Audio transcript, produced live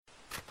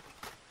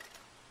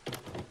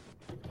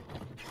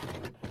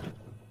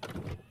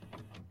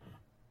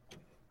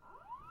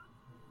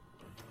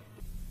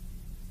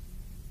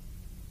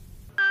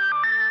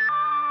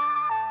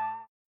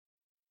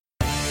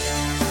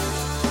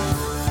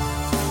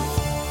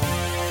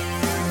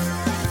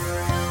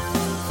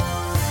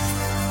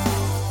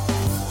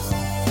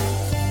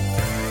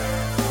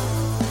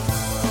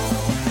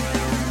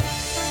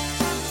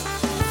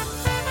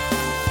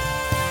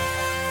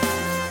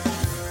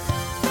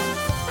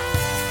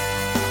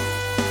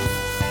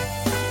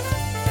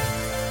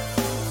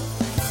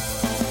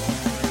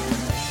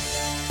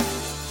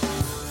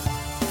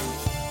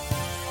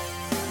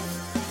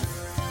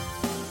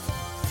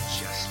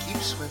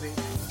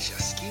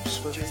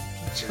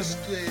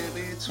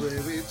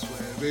swimming,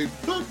 swimming.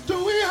 What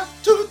do we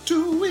have to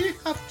do? We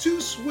have to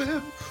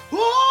swim.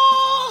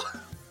 Oh!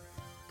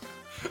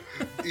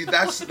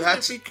 That's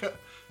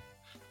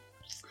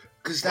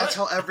because that's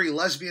how every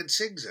lesbian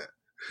sings it.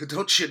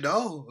 Don't you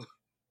know?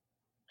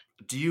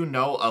 Do you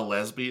know a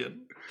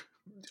lesbian?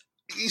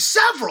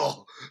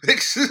 Several.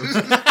 First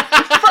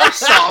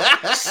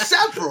off,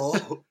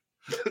 several.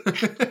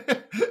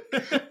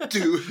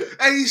 Dude,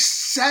 and he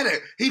said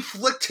it. He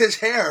flicked his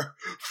hair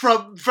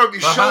from your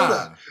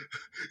shoulder.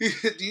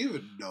 Do you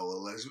even know a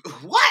lesbian?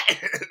 What?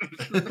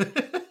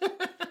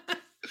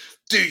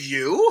 Do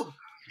you?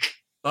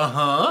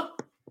 Uh-huh.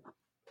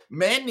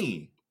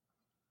 Many.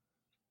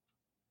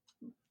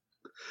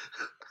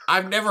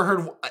 I've never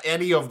heard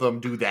any of them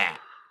do that.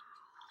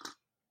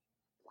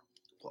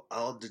 Well,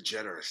 Ellen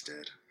DeGeneres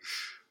did.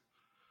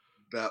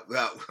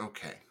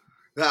 Okay.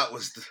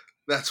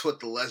 That's what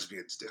the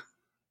lesbians do.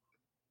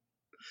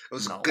 It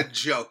was a good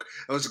joke.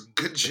 It was a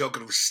good joke,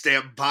 and it was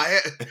stand by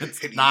it. It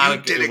was not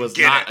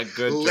a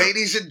good joke.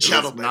 Ladies and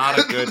gentlemen. It was not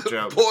a good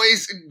joke.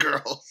 Boys and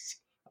girls.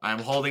 I'm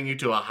holding you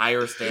to a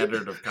higher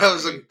standard of comedy. That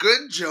was a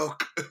good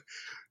joke.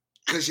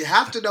 Because you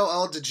have to know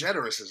Ellen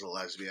DeGeneres is a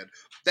lesbian.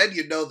 Then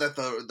you know that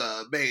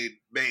the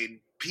main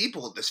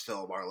people in this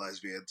film are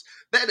lesbians.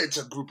 Then it's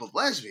a group of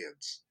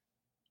lesbians.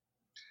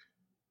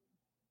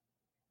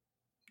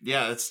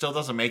 Yeah, it still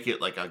doesn't make it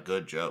like a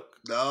good joke.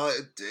 No,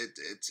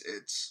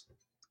 it's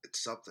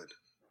something.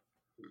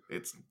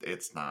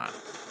 It's not.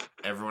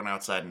 Everyone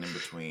outside and in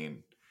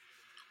between.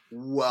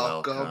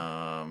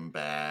 Welcome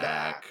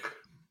back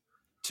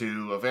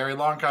to a very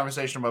long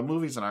conversation about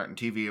movies and art and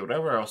TV or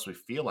whatever else we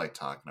feel like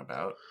talking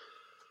about.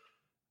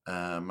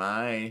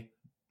 My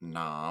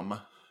nom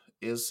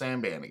is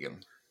Sam Bannigan.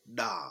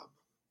 Nom.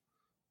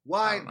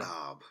 Why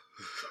nom?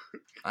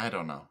 I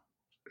don't know.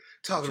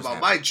 Talking about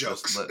my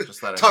jokes.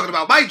 Just let it Talking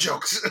about my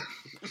jokes.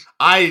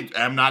 I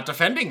am not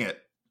defending it.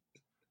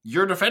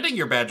 You're defending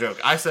your bad joke.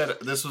 I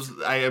said this was...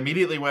 I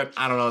immediately went,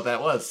 I don't know what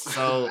that was.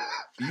 So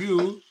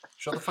you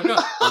shut the fuck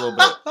up a little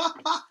bit.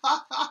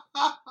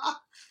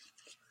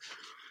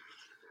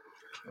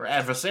 We're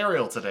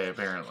adversarial today,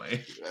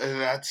 apparently.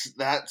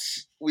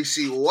 That's... We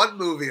see one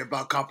movie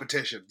about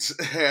competitions.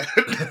 I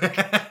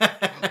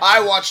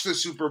watched the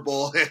Super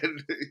Bowl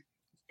and...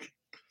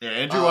 Yeah,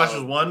 Andrew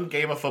watches one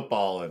game of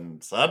football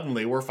and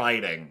suddenly we're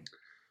fighting.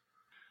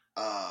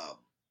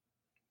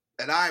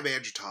 And I'm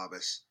Andrew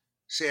Thomas.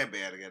 Sam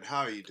Bannigan,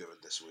 how are you doing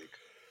this week?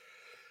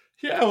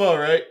 Yeah, I'm all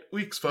right.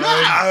 Week's fine. All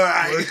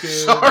right.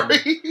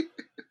 Sorry.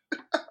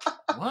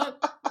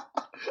 What?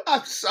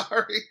 I'm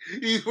sorry.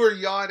 You were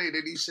yawning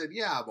and you said,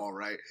 yeah, I'm all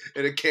right.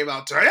 And it came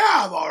out to,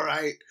 yeah, I'm all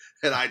right.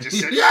 And I just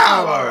said, yeah,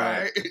 I'm all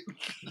right.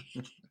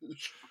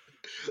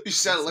 You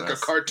sounded like a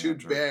cartoon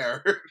Andrew.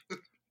 bear.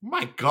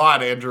 My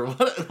God, Andrew,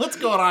 what's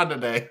going on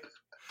today?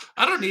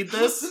 I don't need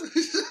this.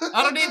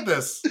 I don't need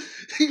this.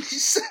 You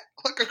sound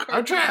like a cartoon.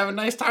 I'm trying to have a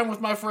nice time with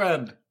my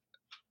friend.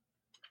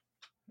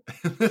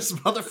 This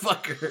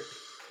motherfucker.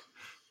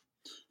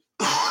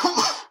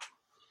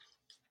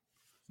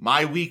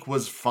 My week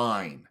was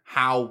fine.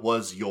 How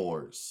was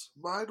yours?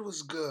 Mine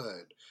was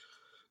good.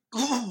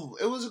 Ooh,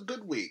 it was a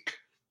good week.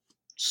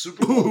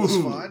 Super Bowl was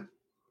fun.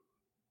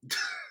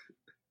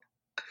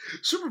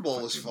 Super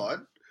Bowl was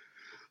fun.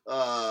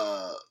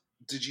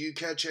 Did you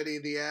catch any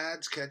of the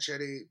ads? Catch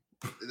any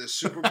the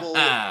Super Bowl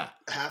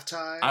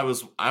halftime?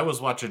 I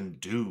was watching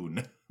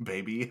Dune,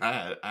 baby.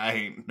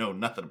 I know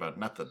nothing about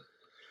nothing.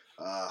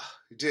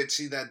 You didn't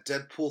see that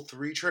Deadpool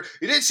 3 trailer?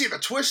 You didn't see the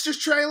Twisters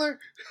trailer?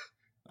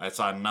 I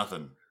saw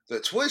nothing. The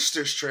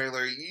Twisters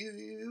trailer,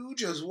 you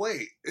just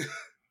wait.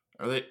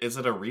 Is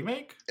it a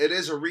remake? It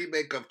is a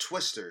remake of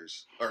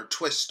Twisters. Or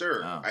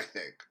Twister, I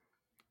think.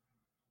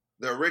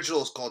 The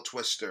original is called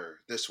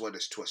Twister. This one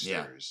is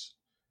Twisters.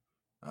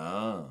 Yeah.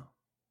 Oh.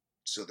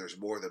 So there's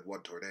more than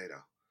one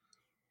tornado.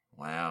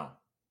 Wow.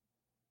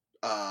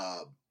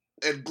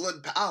 And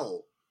Glenn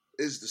Powell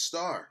is the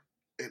star.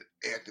 And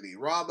Anthony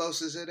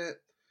Ramos is in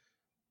it.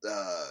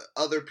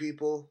 Other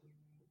people.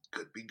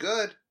 Could be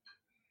good.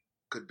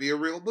 Could be a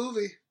real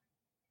movie.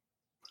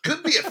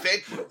 Could be a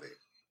fake movie.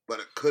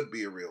 But it could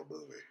be a real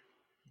movie.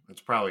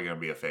 It's probably going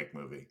to be a fake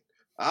movie.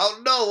 I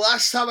don't know.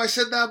 Last time I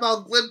said that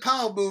about Glenn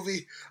Powell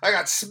movie, I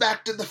got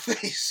smacked in the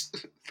face.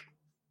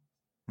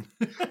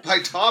 By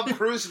Tom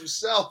Cruise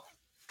himself.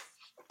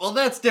 Well,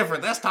 that's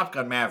different. That's Top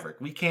Gun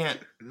Maverick. We can't...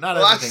 Not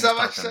everything is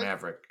Top Gun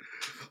Maverick.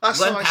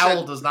 Glenn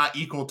Powell does not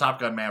equal Top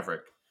Gun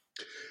Maverick.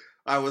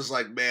 I was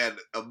like, man,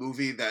 a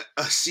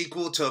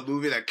sequel to a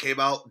movie that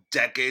came out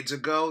decades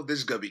ago, this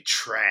is going to be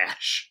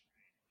trash.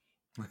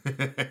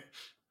 And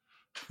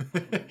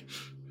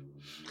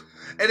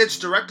it's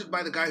directed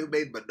by the guy who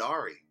made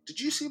Minari. Did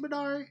you see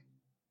Minari?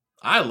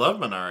 I love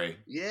Minari.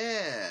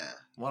 Yeah.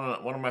 One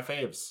of my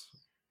faves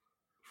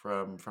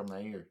from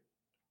that year.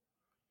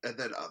 And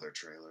then other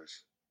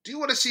trailers. Do you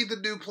want to see the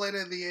new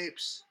Planet of the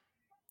Apes?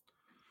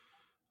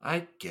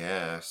 I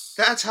guess.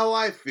 That's how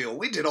I feel.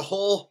 We did a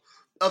whole...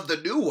 Of the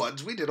new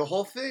ones, we did a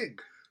whole thing.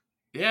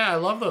 Yeah, I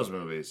love those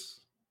movies.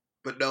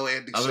 But no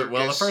Andy Serkis.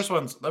 Well,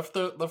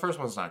 the first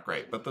one's not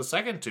great, but the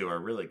second two are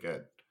really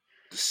good.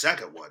 The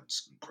second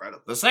one's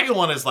incredible. The second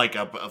one is like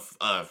a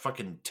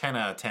fucking 10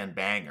 out of 10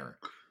 banger.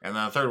 And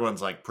then the third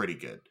one's like pretty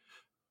good.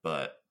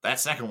 But that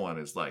second one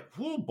is like,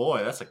 oh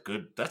boy, that's a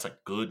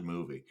good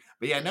movie.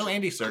 But yeah, no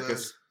Andy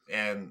Serkis,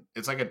 and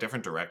it's like a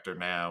different director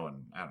now,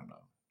 and I don't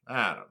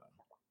know.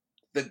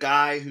 The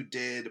guy who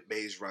did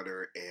Maze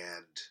Runner,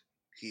 and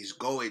he's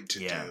going to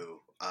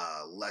do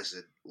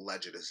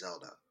Legend of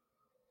Zelda.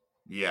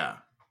 Yeah.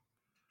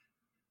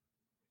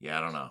 Yeah,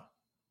 I don't know.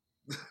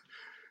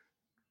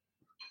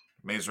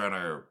 Maze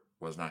Runner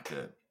was not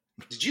good.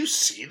 Did you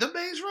see the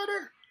Maze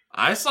Runner?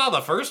 I saw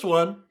the first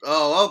one.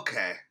 Oh,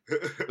 okay.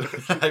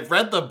 I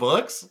read the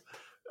books,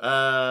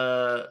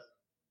 and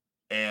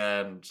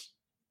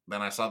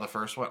then I saw the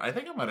first one. I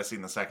think I might have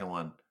seen the second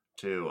one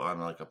too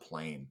on like a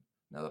plane.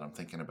 Now that I'm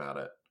thinking about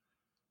it,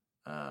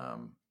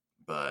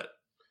 but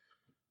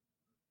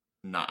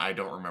I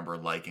don't remember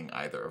liking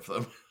either of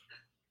them.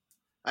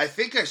 I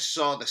think I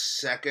saw the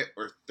second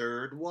or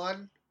third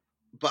one,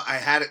 but I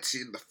hadn't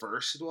seen the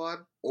first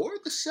one or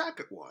the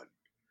second one.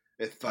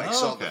 If I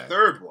saw the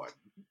third one.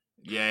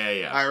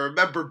 Yeah. I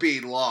remember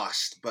being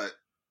lost, but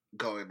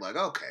going like,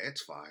 okay,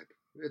 it's fine.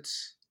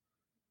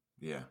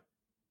 Yeah.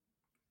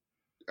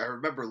 I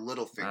remember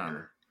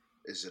Littlefinger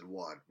is in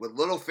one. When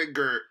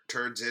Littlefinger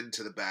turns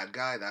into the bad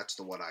guy, that's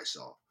the one I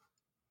saw.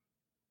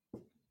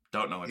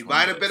 Don't know which he one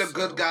might have been a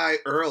good guy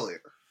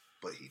earlier,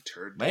 but he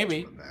turned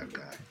into a bad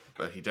guy.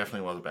 But he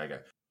definitely was a bad guy.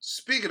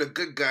 Speaking of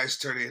good guys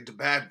turning into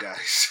bad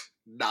guys,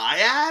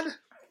 Nyad?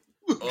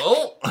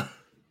 Oh!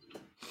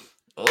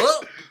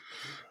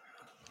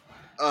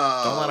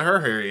 Don't let her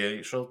hear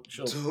you. She'll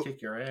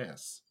kick your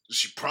ass.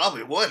 She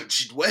probably would, and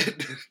she'd win.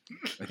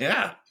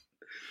 Yeah.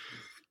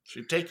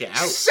 She'd take you out.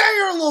 Say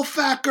you're a little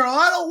fat girl.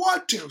 I don't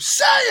want to.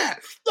 Say it.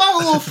 I'm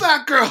a little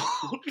fat girl.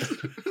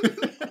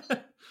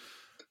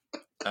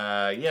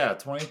 Yeah,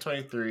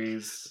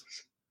 2023's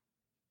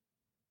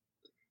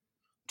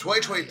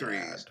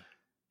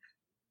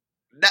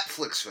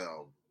Netflix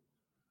film,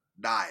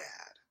 Nyad.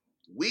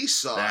 We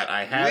saw that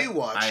it. We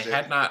watched it. I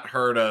had not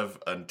heard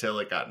of until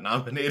it got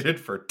nominated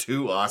for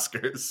 2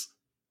 Oscars.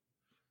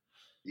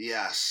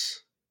 Yes.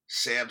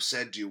 Sam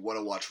said, do you want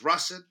to watch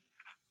Russin?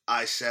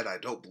 I said, I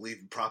don't believe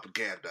in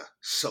propaganda,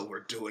 so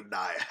we're doing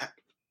Nyad.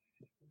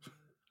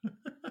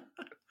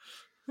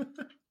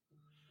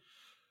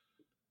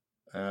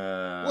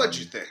 What'd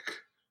you think?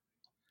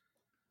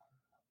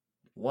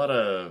 What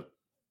a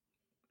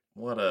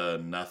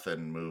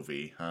nothing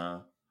movie,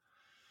 huh?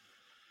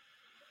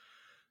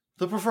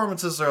 The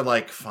performances are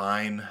like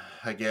fine,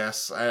 I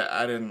guess.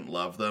 I didn't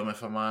love them,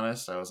 if I'm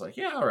honest. I was like,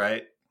 yeah, all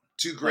right.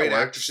 2 great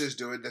actresses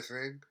doing the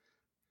thing.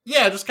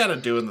 Yeah, just kind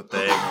of doing the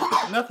thing.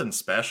 Nothing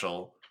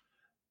special,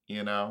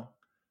 you know.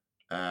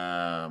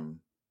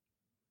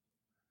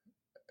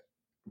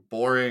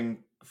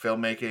 Boring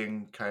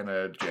filmmaking, kind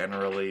of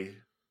generally.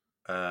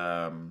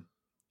 A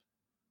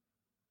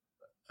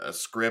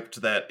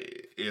script that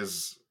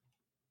is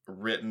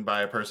written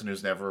by a person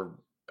who's never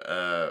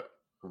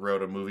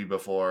wrote a movie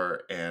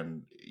before,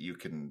 and you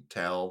can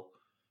tell.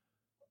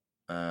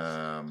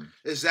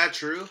 Is that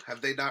true?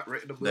 Have they not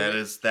written a movie?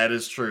 That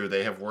is true.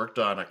 They have worked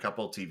on a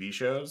couple TV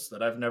shows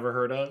that I've never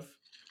heard of.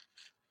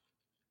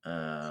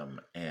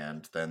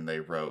 And then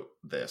they wrote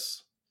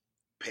this.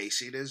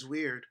 Pacing is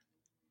weird.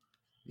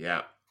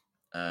 Yeah.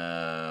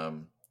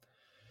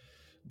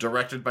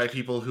 Directed by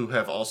people who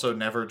have also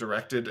never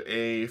directed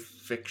a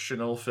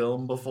fictional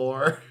film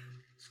before.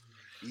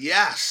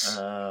 Yes.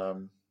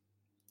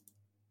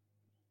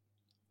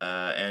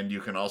 And you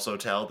can also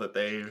tell that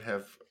they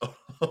have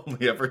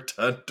only ever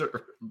done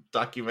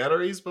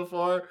documentaries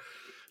before.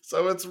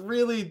 So it's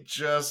really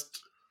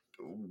just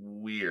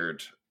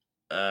weird.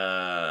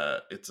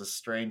 It's a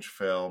strange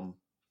film.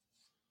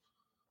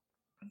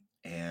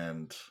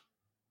 And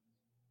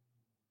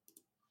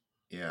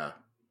yeah.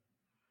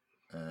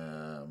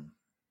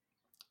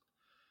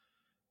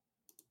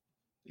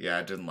 Yeah,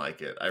 I didn't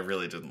like it. I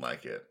really didn't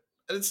like it.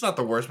 It's not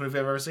the worst movie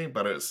I've ever seen,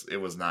 but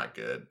it was not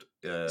good.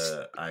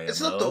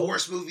 It's not the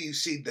worst movie you've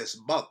seen this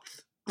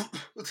month.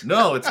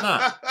 No, it's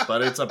not.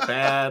 But it's a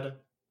bad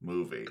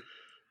movie.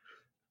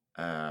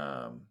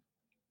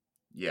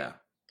 Yeah.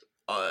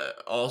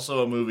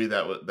 Also a movie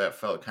that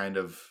felt kind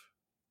of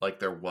like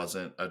there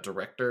wasn't a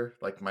director,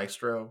 like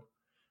Maestro.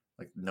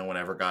 Like no one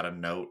ever got a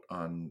note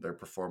on their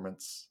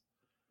performance.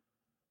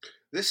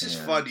 This is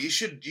fun. You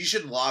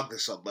should log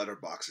this on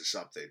Letterboxd or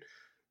something.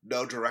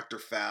 No director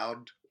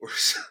found or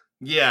something.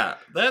 Yeah,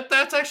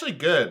 that's actually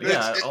good.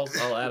 Yeah,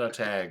 I'll add a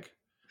tag.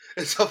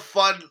 It's a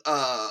fun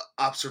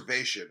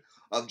observation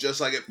of just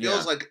like it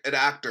feels like an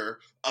actor,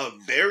 a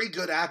very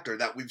good actor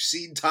that we've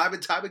seen time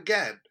and time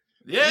again.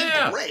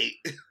 Yeah, great.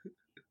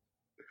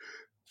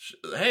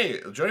 Hey,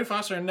 Jodie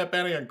Foster and Annette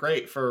Bening are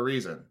great for a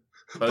reason,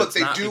 but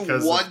they do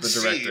one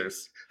scene,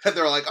 and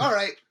they're like, "All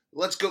right,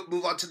 let's go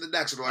move on to the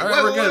next." And we're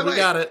like, we're good. We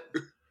got it.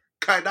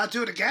 Can I not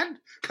do it again?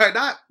 Can I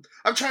not?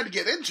 I'm trying to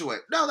get into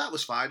it. No, that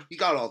was fine. You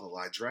got all the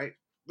lines right.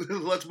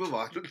 Let's move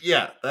on.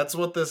 Yeah, that's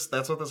what this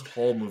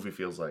whole movie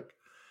feels like.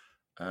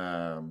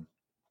 And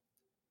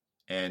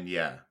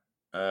yeah,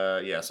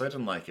 Yeah, so I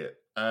didn't like it.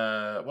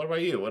 What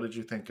about you? What did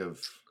you think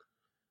of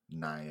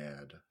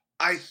Nyad?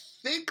 I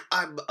think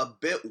I'm a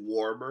bit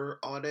warmer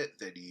on it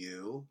than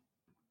you,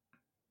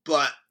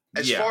 but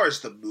as Yeah. far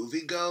as the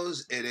movie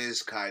goes, it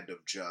is kind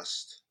of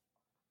just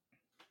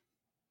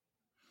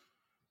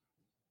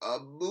a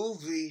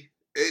movie.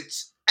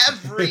 It's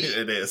every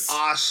It is.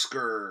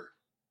 Oscar.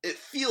 It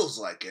feels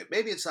like it.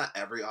 Maybe it's not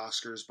every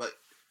Oscars, but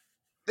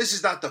this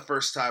is not the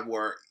first time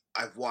where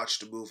I've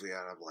watched a movie and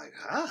I'm like,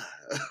 huh?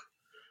 There's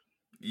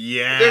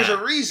a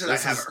Yeah. reason I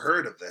This haven't is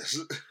heard of this.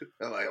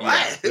 I'm like,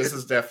 yeah, what? this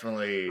is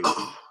definitely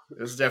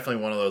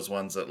one of those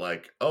ones that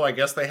like, oh, I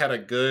guess they had a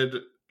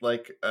good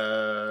like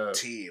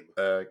Team.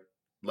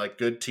 like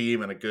good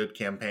team and a good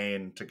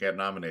campaign to get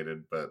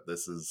nominated, but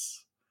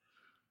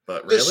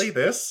really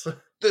This this?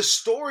 the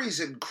story's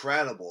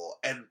incredible,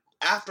 and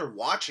after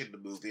watching the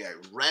movie, I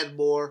read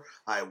more.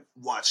 I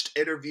watched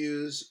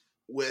interviews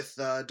with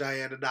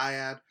Diana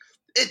Nyad.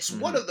 It's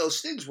one Mhm. of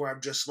those things where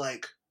I'm just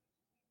like,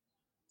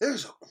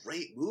 there's a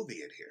great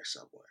movie in here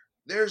somewhere.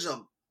 There's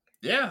a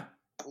Yeah.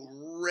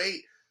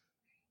 great,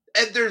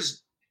 and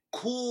there's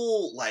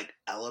cool like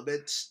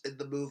elements in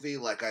the movie.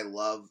 Like I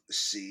love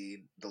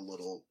seeing the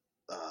little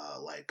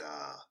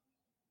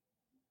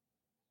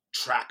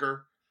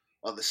tracker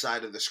on the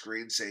side of the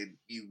screen saying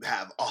you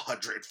have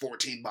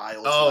 114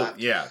 miles Oh, left.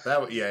 yeah.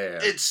 Yeah.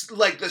 It's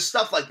like the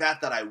stuff like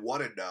that that I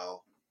want to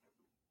know.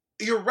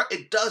 You're right.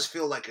 It does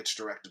feel like it's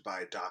directed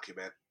by a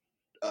documentarian.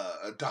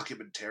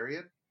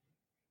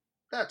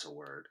 That's a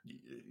word.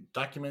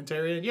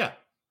 Documentarian, yeah.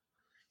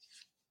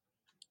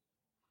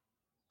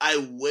 I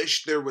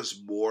wish there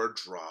was more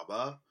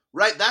drama.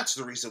 Right, that's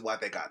the reason why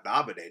they got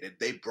nominated.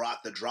 They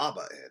brought the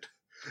drama in.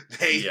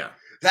 They Yeah.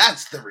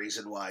 That's the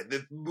reason why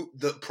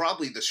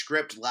probably the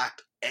script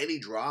lacked any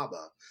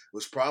drama. It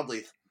was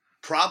probably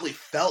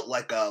felt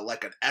like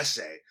an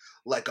essay,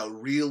 like a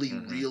really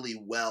Mhm. really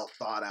well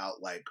thought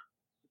out like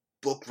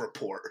book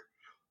report.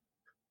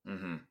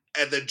 Mhm.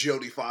 And then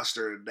Jodie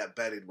Foster and Annette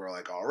Bening were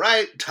like, "All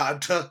right, time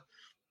to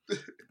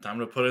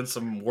Put in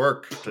some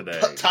work today.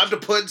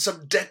 put in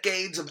some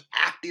decades of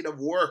acting of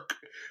work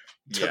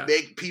to Yeah.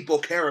 make people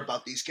care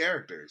about these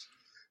characters."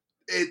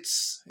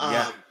 It's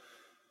Yeah.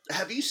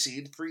 Have you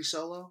seen Free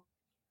Solo?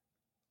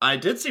 I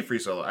did see Free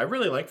Solo. I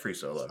really like Free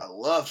Solo. I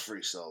love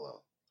Free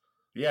Solo.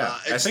 Yeah,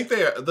 I It's think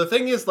the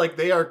thing is like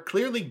they are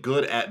clearly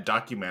good at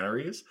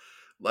documentaries.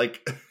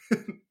 Like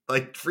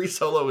like Free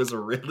Solo is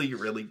really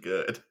really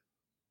good.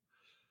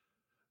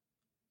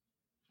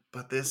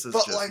 But this is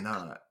but just like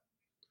not.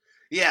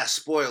 yeah,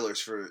 spoilers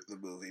for the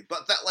movie,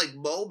 but that like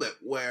moment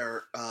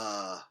where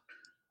I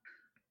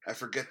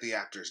forget the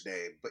actor's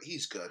name, but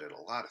he's good at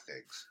a lot of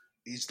things.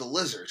 He's the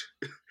lizard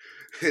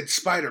in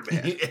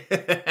Spider-Man.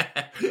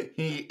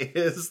 He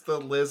is the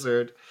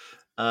lizard.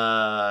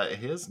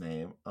 His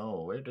name.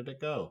 Oh, where did it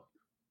go?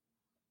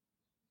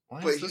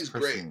 Why But is this he's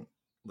great. person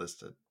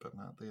listed but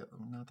not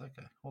that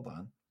guy? Hold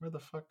on. Where the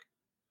fuck?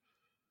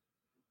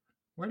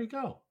 Where'd he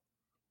go?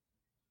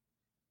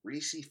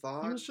 Reese He was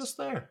Fonds. just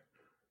there.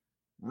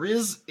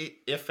 Riz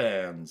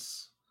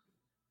Ifans.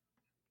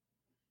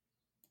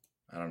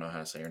 I don't know how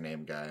to say your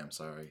name, guy. I'm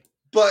sorry.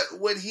 But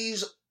when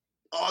he's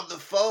on the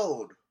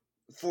phone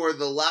for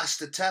the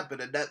last attempt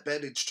and Annette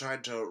Bening's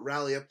trying to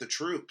rally up the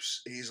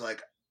troops, he's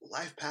like,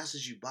 life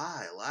passes you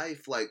by.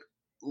 Life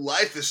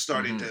is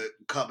starting Mm-hmm. to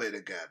come in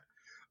again.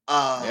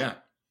 Yeah.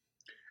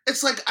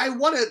 It's like I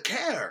want to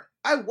care.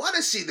 I want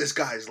to see this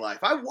guy's life.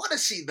 I want to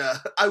see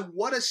the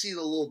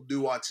little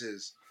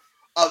nuances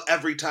of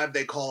every time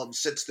they call him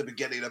since the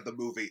beginning of the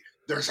movie.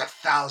 There's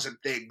 1,000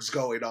 things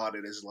going on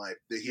in his life.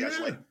 He has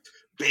like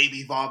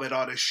baby vomit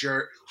on his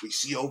shirt. We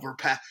see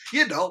overpass,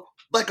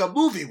 like a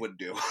movie would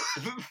do.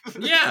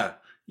 Yeah.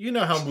 You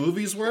know how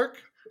movies work?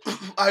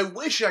 I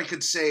wish I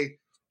could see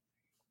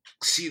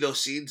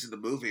those scenes in the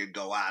movie and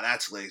go, wow,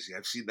 that's lazy.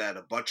 I've seen that in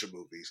a bunch of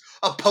movies.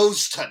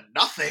 Opposed to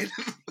nothing.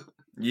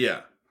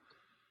 Yeah.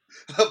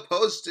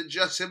 Opposed to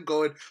just him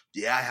going,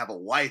 yeah, I have a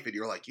wife. And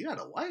you're like, you had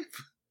a wife?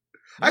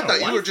 You I got a thought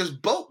you were wife?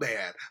 just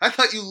boat-man. I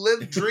thought you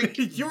lived, drink,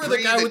 You were the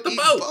breathe, guy and with the eat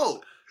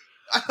boat.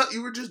 I thought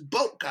you were just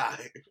boat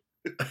guy.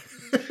 You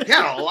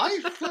had a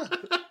life?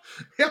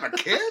 You have a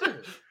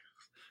kid?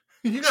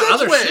 You got Since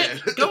other when?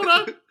 shit going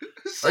on?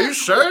 Are you Since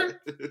sure? when?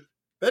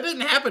 That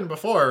didn't happen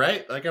before,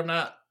 right? Like I'm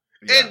not.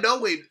 Yeah. And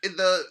knowing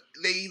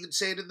they even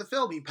say it in the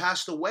film, he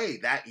passed away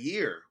that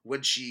year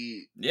when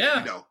she,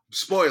 Yeah.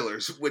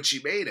 spoilers, when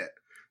she made it.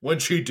 When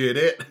she did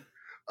it.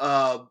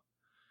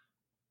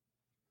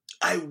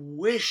 I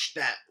wish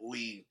that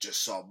we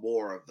just saw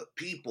more of the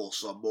people,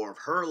 saw more of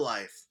her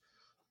life,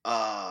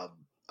 Nyad,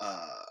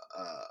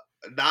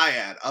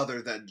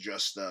 other than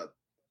just the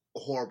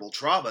horrible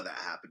trauma that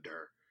happened to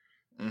her.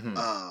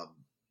 Mm-hmm.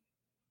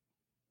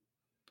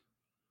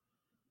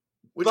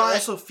 Which But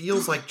also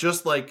feels like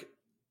just like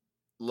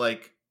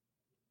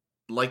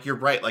you're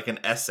right, like an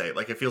essay.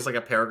 Like it feels like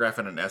a paragraph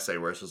in an essay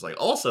where it's just like,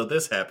 also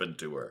this happened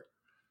to her.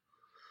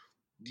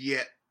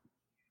 yeah,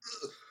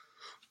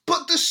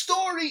 but the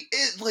story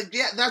is like,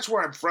 yeah, that's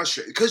where I'm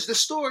frustrated because the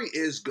story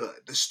is good.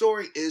 The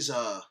story is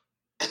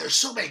And there's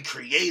so many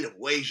creative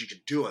ways you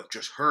can do it,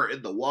 just her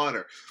in the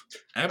water.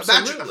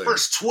 Absolutely. Imagine the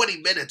first 20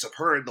 minutes of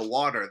her in the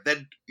water,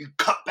 then you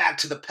cut back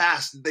to the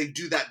past and they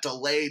do that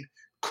delayed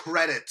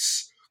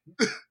credits.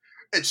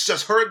 It's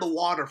just her in the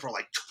water for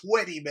like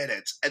 20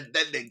 minutes, and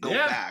then they go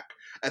back,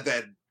 and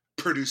then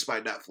produced by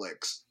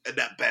Netflix, and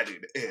that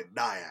betting in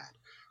Nyad.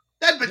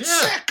 That'd been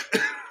sick!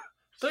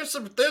 There's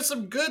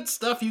some good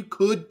stuff you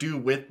could do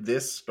with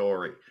this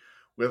story,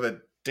 with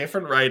a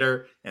different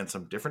writer and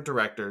some different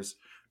directors,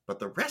 but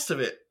the rest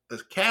of it,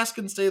 the cast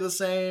can stay the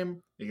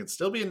same. It can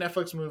still be a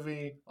Netflix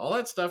movie. All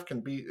that stuff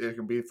can be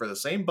for the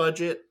same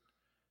budget.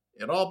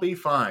 It'll all be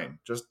fine.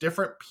 Just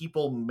different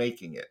people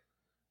making it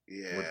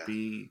would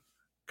be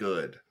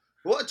good.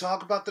 We want to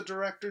talk about the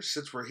directors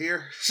since we're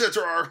here, since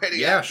we're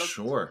already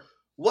sure.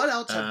 What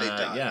else have they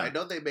done? Yeah. I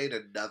know they made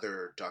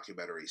another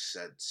documentary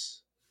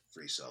since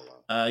Free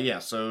Solo.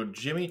 So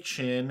Jimmy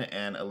Chin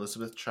and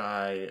Elizabeth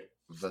Chai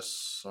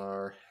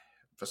Vasarhelyi.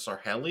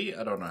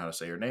 I don't know how to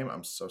say your name.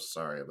 I'm so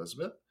sorry,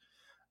 Elizabeth.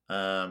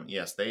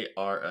 Yes, they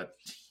are a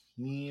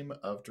team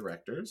of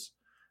directors.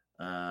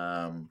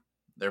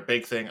 Their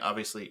big thing,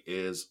 obviously,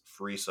 is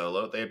Free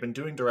Solo. They had been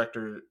doing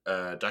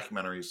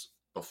documentaries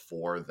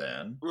before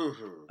then.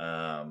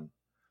 Mm-hmm.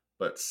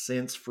 But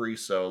since Free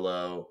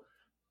Solo,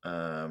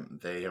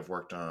 they have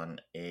worked on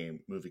a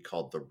movie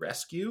called The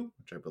Rescue,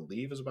 which I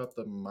believe is about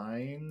the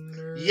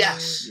miners.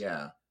 Yes.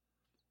 Yeah.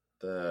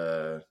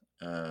 The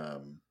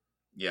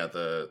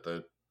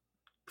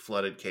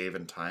flooded cave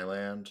in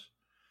Thailand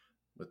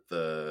with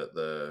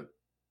the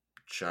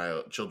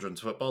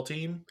children's football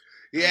team.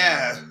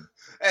 Yeah.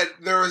 And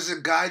there was a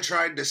guy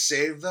trying to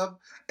save them,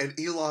 and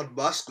Elon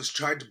Musk was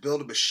trying to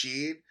build a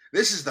machine.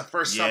 This is the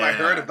first time I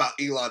heard about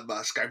Elon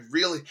Musk. I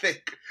really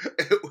think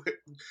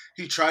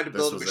he tried to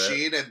build a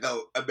machine, and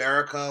the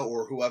America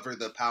or whoever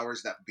the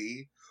powers that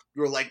be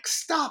were like,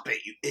 "Stop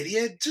it, you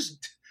idiot!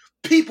 Just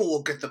people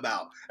will get them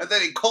out." And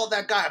then he called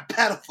that guy a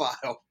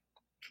pedophile.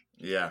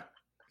 Yeah,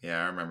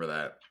 I remember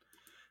that.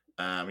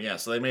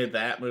 So they made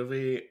that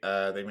movie.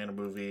 They made a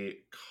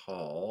movie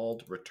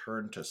called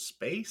Return to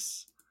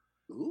Space,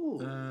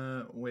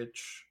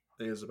 which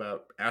is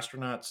about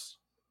astronauts,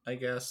 I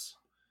guess,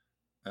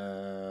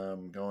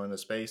 going to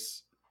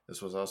space.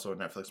 This was also a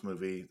Netflix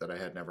movie that I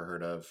had never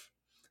heard of.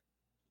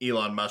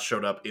 Elon Musk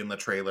showed up in the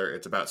trailer.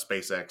 It's about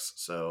SpaceX,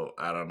 so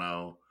I don't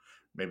know.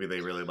 Maybe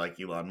they really like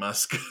Elon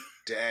Musk.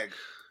 Dang.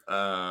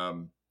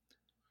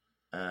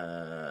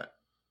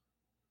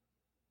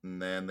 And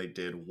then they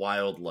did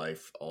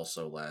Wildlife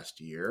also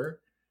last year,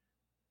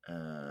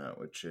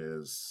 which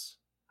is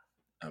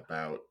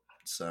about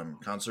some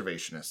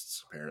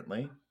conservationists,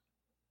 apparently.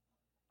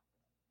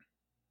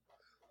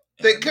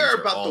 They care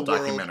about the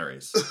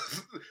documentaries.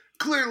 World.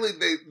 Clearly,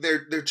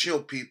 they're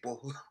chill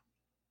people.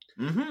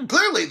 Mm-hmm.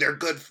 Clearly, they're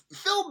good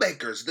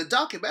filmmakers. The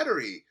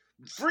documentary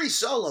Free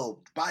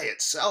Solo by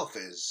itself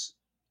is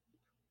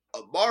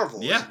a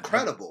marvel. Yeah, it's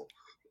incredible.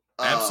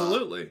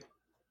 Absolutely.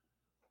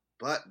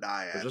 But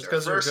Nyad, just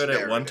because you're good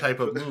at one type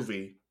of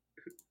movie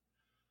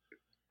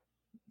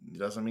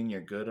doesn't mean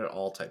you're good at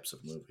all types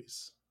of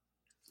movies.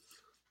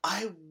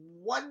 I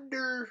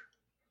wonder,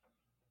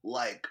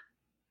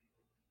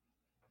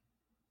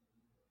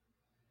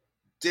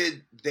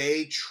 did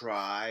they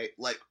try,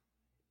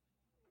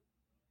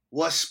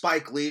 was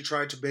Spike Lee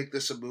trying to make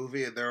this a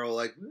movie and they're all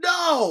like,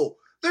 no,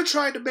 they're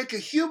trying to make a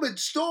human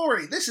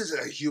story. This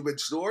isn't a human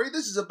story.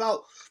 This is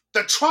about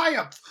the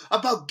triumph,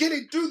 about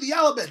getting through the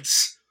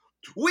elements.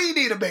 We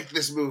need to make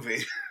this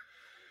movie.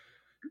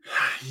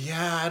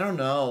 Yeah, I don't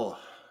know.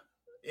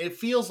 It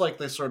feels like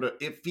because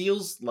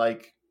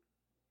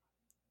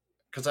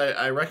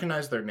I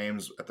recognized their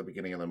names at the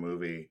beginning of the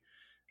movie,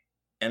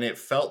 and it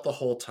felt the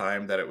whole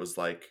time that it was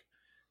like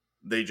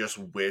they just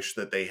wish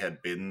that they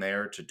had been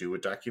there to do a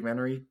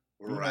documentary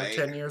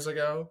 10 years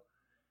ago.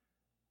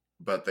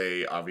 But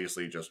they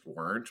obviously just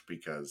weren't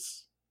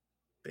because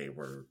they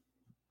were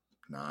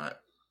not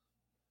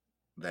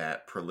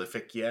that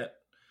prolific yet.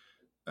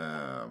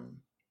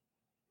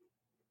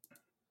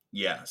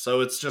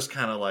 So it's just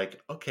kind of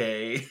like,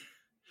 okay,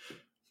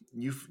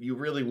 you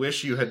really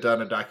wish you had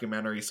done a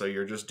documentary, so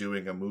you're just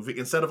doing a movie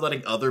instead of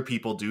letting other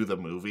people do the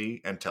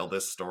movie and tell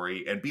this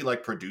story and be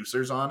like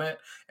producers on it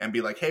and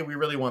be like, hey, we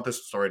really want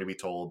this story to be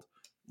told.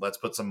 Let's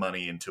put some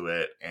money into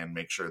it and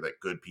make sure that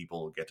good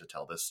people get to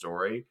tell this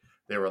story.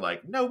 They were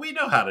like, no, we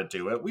know how to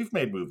do it. We've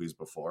made movies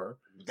before.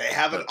 They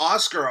have an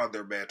Oscar on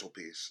their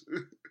mantelpiece.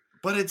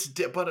 But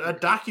a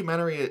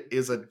documentary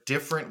is a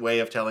different way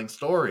of telling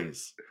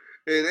stories.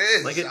 It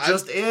is. It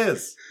just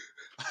is.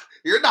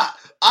 You're not.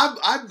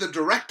 I'm the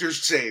director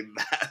saying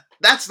that.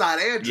 That's not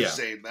Andrew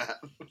saying that.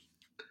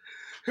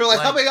 You're like,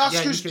 how many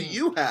Oscars do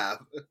you have?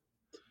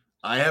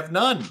 I have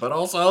none, but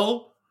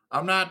also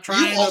I'm not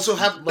trying. You also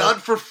have none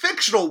for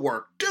fictional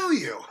work, do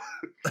you?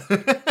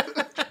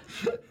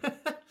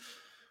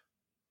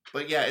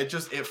 But yeah,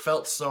 it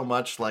felt so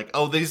much like,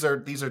 oh, these are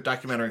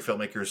documentary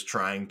filmmakers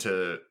trying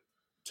to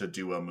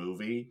do a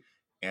movie,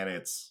 and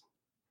it's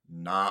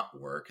not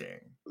working.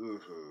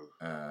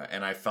 Mm-hmm.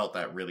 And I felt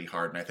that really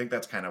hard. And I think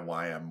that's kind of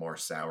why I'm more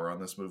sour on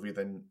this movie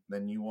than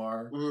you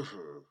are.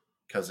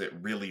 Because it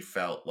really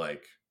felt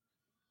like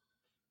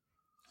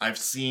I've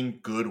seen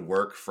good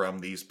work from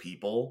these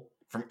people,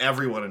 from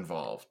everyone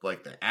involved.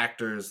 Like the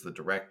actors, the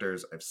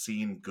directors. I've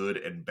seen good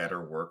and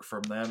better work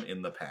from them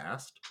in the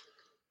past.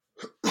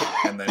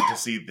 And then to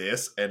see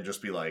this and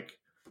just be like,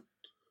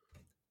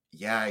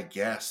 yeah, I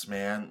guess,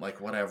 man.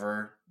 Like,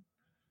 whatever.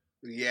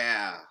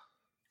 Yeah.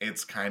 It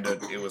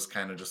was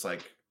kind of just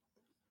like,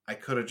 I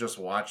could have just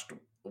watched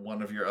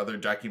one of your other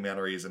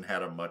documentaries and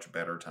had a much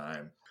better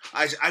time.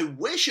 I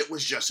wish it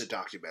was just a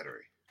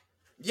documentary.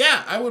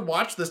 Yeah, I would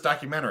watch this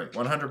documentary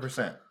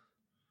 100%.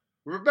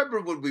 Remember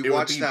when we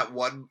watched that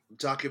one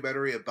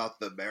documentary about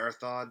the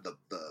marathon,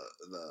 the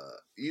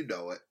you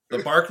know it, the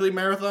Barkley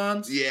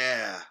marathons?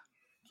 Yeah,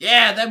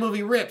 that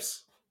movie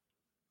rips.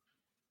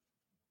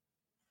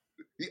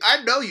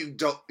 I know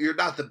you're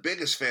not the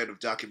biggest fan of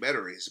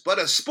documentaries, but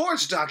a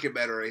sports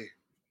documentary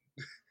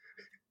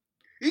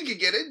you can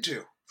get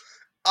into.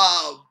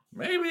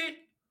 Maybe.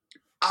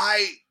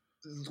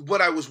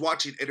 When I was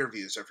watching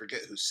interviews, I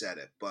forget who said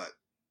it, but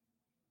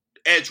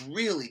it's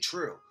really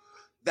true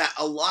that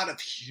a lot of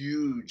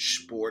huge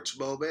sports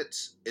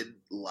moments in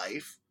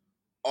life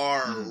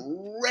are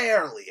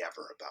rarely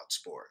ever about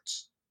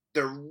sports.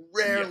 They're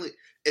rarely. Yeah.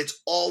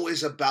 It's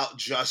always about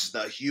just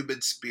the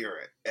human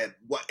spirit and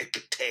what it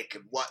could take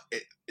and what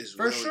it is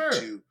willing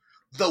to,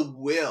 the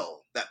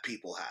will that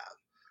people have.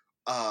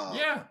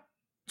 Yeah.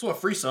 That's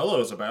what Free Solo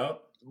is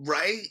about.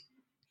 Right?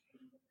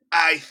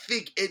 I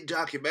think in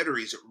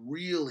documentaries it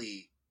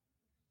really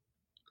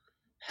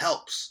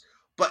helps.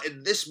 But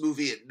in this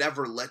movie, it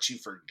never lets you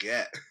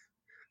forget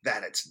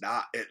that it's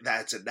not.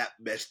 That's a net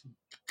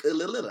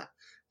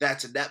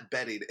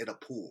betting in a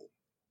pool.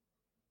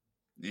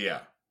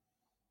 Yeah.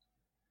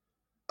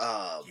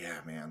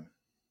 Yeah, man.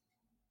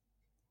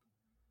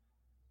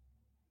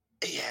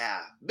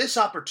 Yeah, missed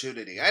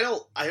opportunity. I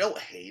don't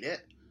hate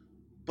it,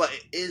 but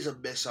it is a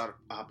missed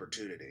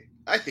opportunity.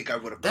 I think I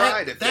would have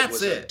cried if it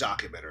was a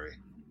documentary.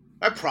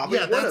 I probably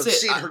would have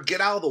seen her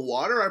get out of the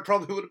water. I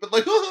probably would have been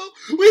like, "Oh,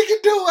 we can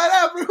do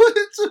whatever.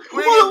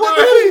 We can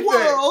do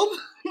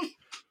anything."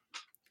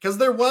 Because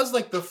there was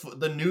like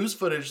the news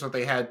footage that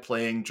they had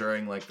playing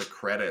during like the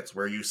credits,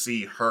 where you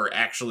see her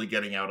actually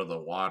getting out of the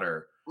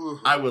water.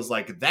 Mm-hmm. I was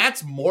like,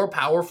 "That's more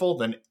powerful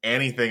than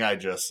anything I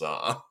just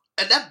saw."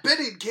 Annette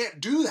Bening can't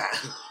do that.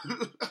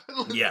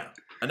 Yeah.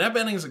 Annette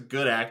Bening's a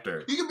good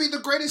actor. You can be the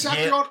greatest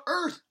actor on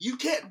earth. You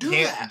can't do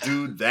that. Can't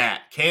do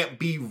that. Can't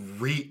be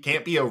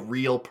a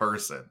real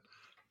person.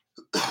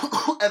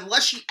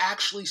 Unless she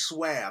actually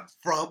swam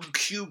from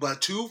Cuba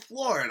to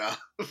Florida.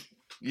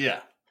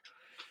 Yeah.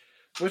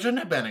 Which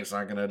Annette Bening's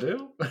not going to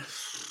do.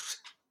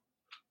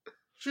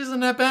 She's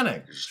Annette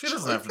Bening. She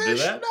doesn't have to do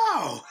that.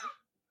 No.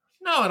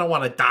 No, I don't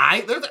want to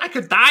die. I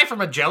could die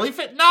from a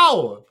jellyfish?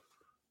 No.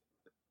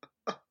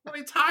 What are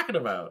you talking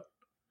about?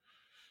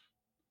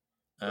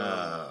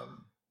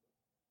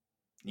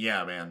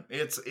 Yeah, man.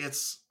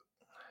 It's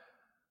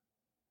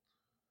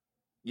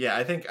yeah,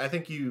 I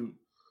think you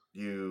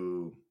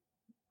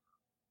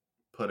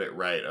put it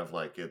right of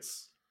like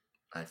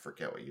I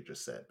forget what you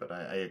just said, but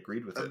I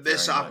agreed with it. A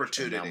missed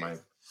opportunity.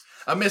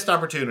 A missed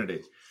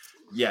opportunity.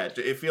 Yeah,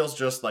 it feels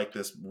just like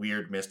this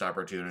weird missed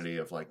opportunity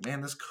of like,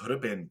 man, this could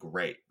have been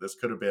great. This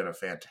could have been a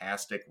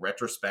fantastic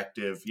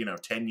retrospective,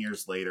 10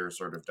 years later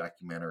sort of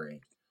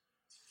documentary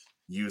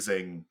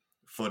using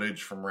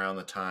footage from around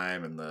the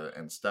time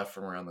and stuff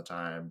from around the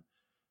time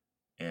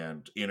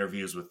and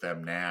interviews with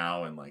them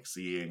now and like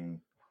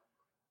seeing,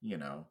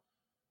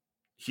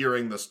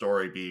 hearing the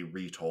story be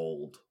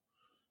retold,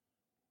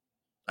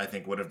 I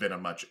think would have been a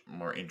much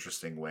more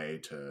interesting way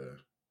to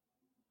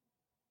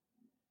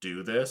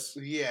do this.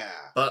 Yeah.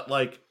 But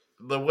like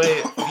the way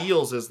it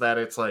feels is that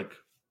it's like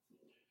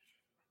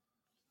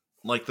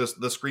this,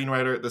 the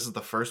screenwriter, this is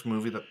the first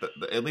movie that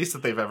at least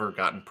that they've ever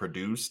gotten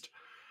produced.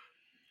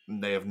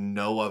 They have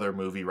no other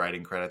movie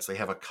writing credits. They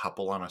have a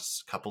couple on a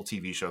couple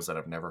TV shows that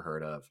I've never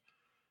heard of.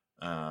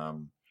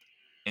 And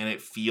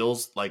it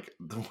feels like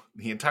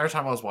the entire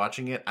time I was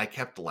watching it, I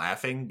kept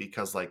laughing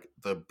because like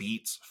the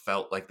beats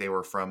felt like they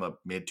were from a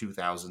mid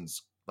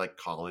 2000s like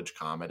college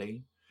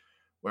comedy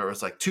where it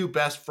was like two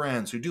best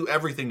friends who do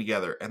everything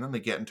together and then they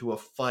get into a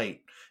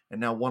fight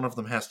and now one of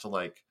them has to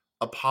like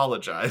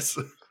apologize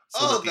so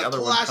that the other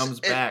one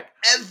comes back.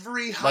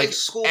 Every high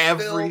school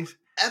film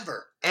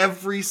ever.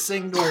 Every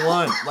single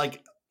one.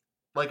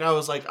 Like I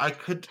was like, I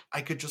could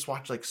just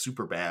watch like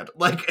Superbad.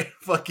 Like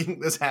fucking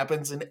this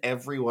happens in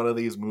every one of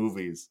these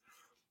movies.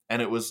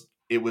 And it was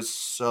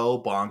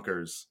so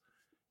bonkers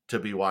to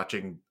be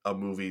watching a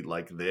movie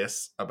like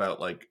this about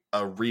like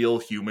a real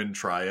human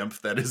triumph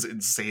that is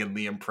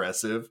insanely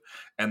impressive.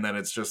 And then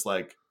it's just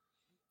like,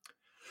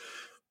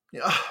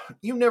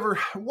 you never,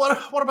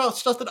 what about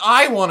stuff that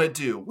I want to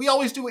do? We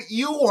always do what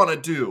you want to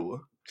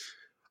do.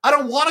 I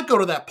don't want to go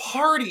to that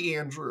party,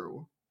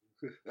 Andrew.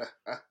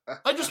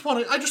 I just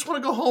want to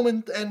go home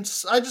and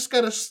I just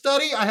got to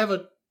study. I have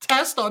a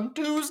test on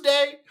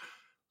Tuesday.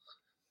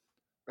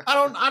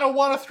 I don't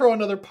want to throw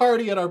another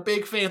party at our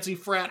big fancy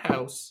frat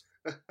house.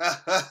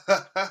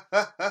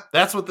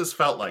 That's what this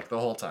felt like the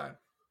whole time.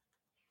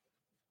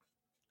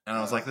 And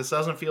I was like, this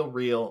doesn't feel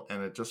real,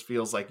 and it just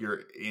feels like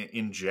you're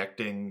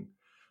injecting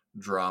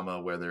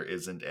drama where there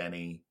isn't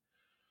any.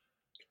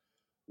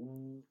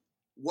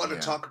 Want to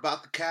talk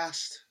about the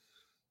cast?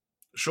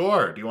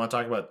 Sure. Do you want to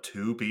talk about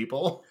two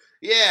people?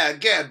 Yeah,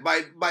 again,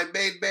 my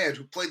main man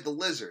who played the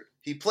Lizard.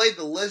 He played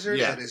the Lizard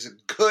and is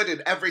good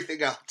in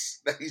everything else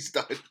that he's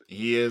done.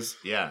 He is,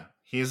 yeah.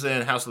 He's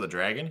in House of the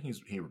Dragon. He's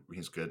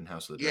good in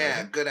House of the Dragon.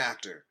 Yeah, good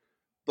actor.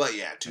 But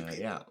yeah, two people.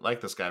 Yeah, like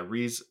this guy,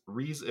 Reese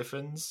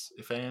Ifans.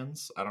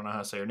 I don't know how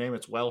to say her name.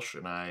 It's Welsh,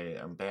 and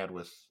I'm bad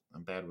with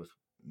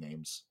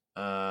names.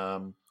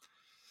 But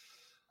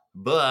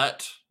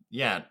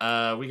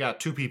yeah, we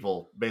got two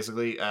people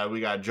basically.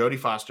 We got Jodie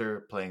Foster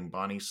playing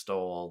Bonnie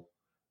Stoll,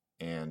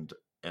 and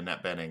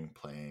Annette Bening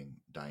playing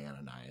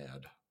Diana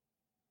Nyad.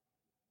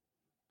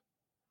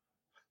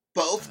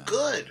 Both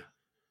good.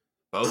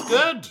 Both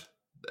good.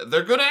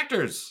 They're good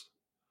actors.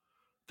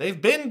 They've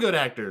been good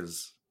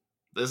actors.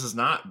 This is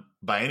not,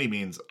 by any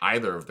means,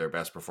 either of their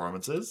best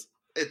performances.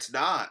 It's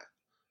not.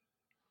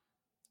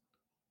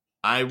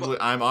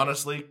 I'm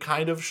honestly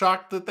kind of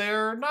shocked that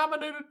they're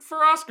nominated for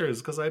Oscars,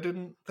 because I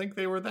didn't think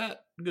they were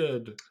that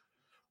good.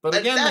 But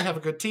again, they have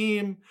a good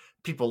team.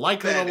 People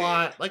like them a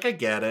lot. Like, I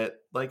get it.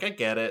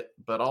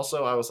 But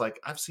also, I was like,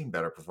 I've seen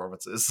better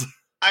performances.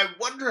 I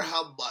wonder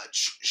how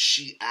much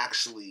she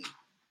actually,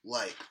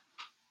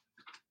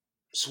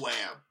 swam.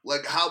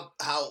 Like, how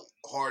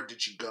hard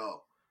did she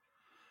go?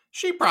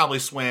 She probably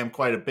swam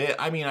quite a bit.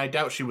 I mean, I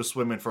doubt she was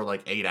swimming for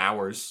 8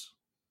 hours.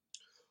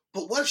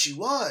 But what if she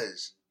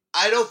was?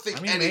 I don't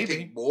think anything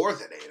maybe. More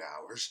than 8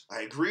 hours.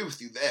 I agree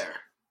with you there.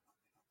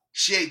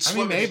 She ain't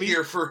swimming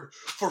here for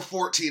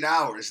 14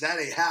 hours. That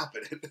ain't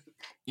happening.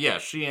 Yeah,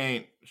 she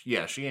ain't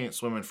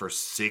swimming for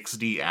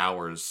 60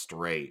 hours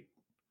straight.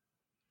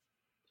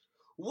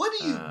 What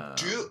do you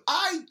do?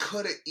 I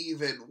couldn't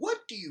even.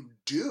 What do you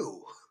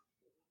do?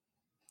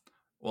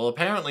 Well,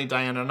 apparently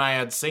Diana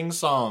Nyad sings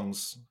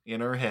songs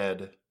in her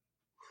head.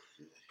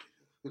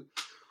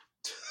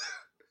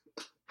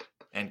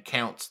 And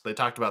counts. They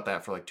talked about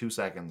that for 2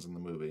 seconds in the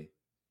movie.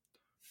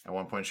 At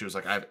one point she was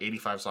like, I have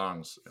 85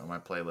 songs on my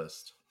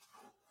playlist.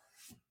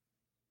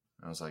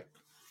 I was like,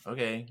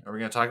 okay, are we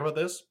going to talk about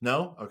this?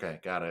 No? Okay,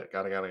 got it.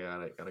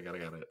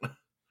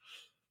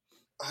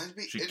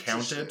 She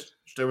counted.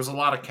 There was a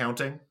lot of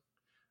counting.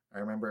 I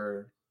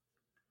remember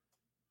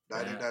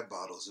 99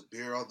 bottles of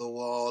beer on the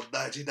wall,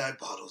 99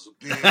 bottles of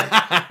beer. You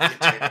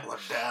take one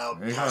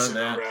down, pass it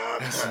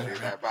around,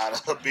 99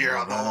 bottles of beer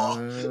on the wall.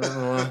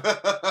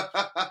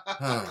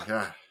 Oh,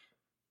 God.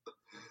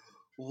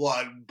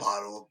 One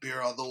bottle of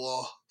beer on the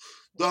wall.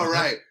 All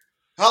right.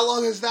 How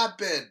long has that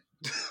been?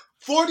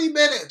 40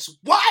 minutes.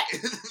 What?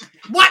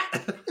 What?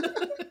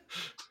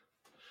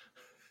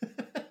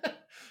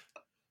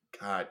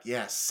 God,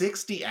 yeah,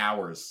 60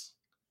 hours.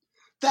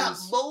 That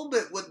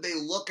moment when they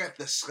look at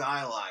the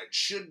skyline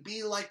should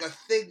be like a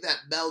thing that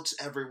melts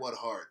everyone's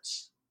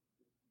hearts.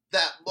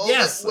 That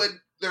moment when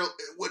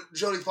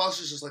Jodie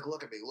Foster's just like,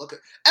 look at me,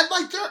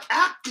 and they're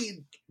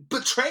acting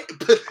betrayed.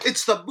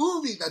 It's the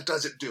movie that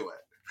doesn't do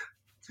it.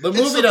 The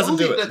movie doesn't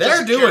do it.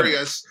 They're doing it.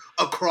 Us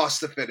across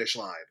the finish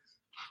line.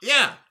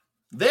 Yeah,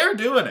 they're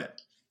doing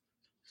it.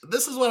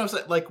 This is what I'm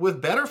saying.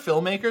 With better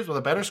filmmakers, with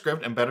a better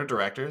script and better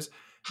directors,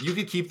 you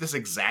could keep this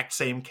exact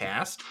same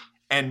cast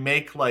and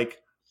make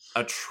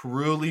a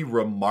truly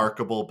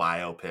remarkable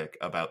biopic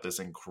about this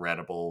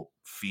incredible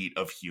feat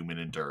of human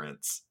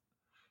endurance.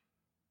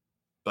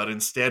 But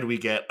instead we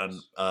get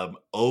an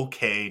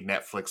okay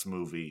Netflix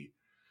movie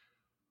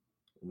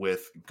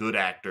with good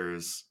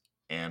actors,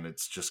 and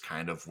it's just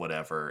kind of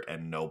whatever,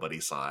 and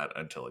nobody saw it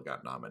until it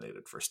got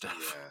nominated for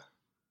stuff. Yeah.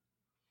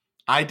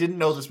 I didn't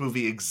know this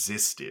movie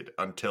existed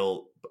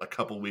until a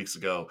couple weeks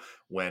ago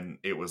when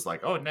it was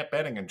Annette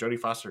Bening and Jodie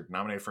Foster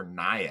nominated for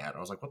Nyad. I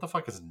was like, what the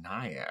fuck is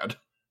Nyad?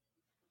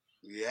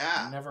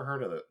 Yeah. Never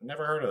heard of it.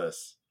 Never heard of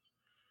this.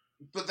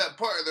 But that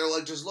part, they're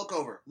like, just look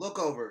over.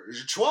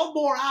 There's 12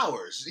 more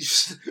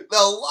hours. A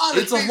lot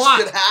of things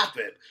could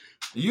happen.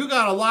 You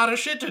got a lot of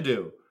shit to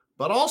do.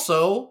 But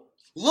also,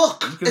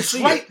 look, it's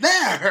right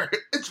there.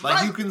 It's right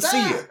there. You can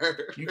see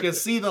it. You can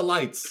see the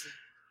lights.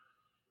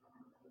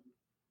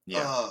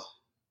 Yeah.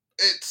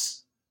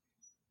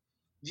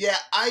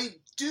 I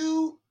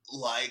do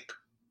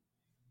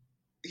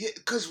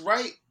because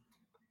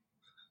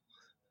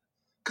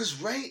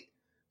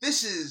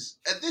this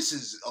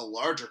is a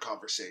larger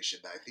conversation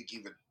that I think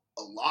even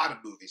a lot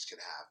of movies can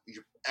have.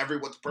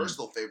 Everyone's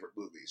personal favorite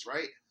movies,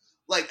 right?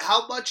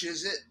 How much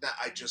is it that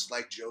I just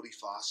like Jodie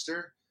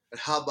Foster, and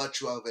how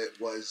much of it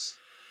was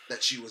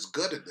that she was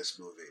good in this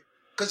movie?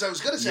 Because I was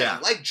going to say, I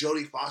like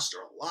Jodie Foster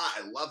a lot.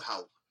 I love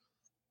how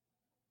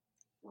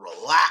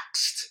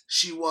relaxed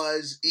she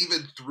was,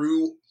 even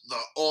through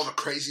all the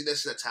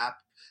craziness that's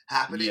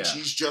happening. Yeah.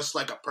 She's just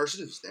a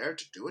person who's there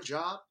to do a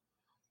job.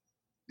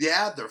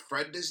 Yeah, their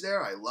friend is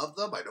there. I love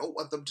them. I don't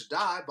want them to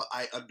die, but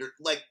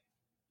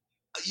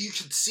you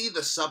can see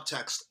the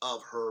subtext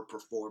of her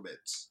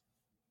performance.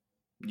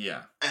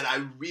 Yeah. And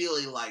I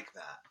really like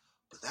that.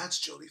 But that's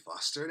Jodie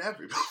Foster in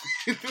every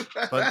movie.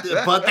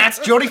 but that's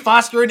Jodie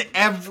Foster in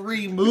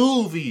every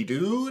movie,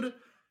 dude.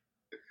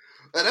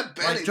 And that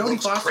Benny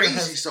looks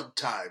crazy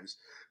sometimes.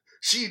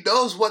 She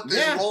knows what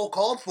this role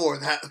called for.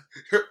 That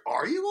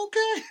are you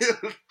okay?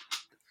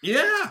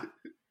 Yeah.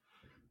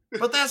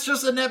 But that's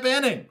just Annette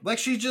Bening. Like,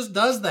 she just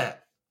does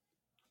that.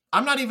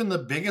 I'm not even the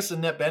biggest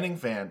Annette Bening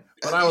fan,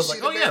 but I was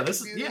like, oh, yeah,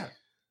 this is, yeah.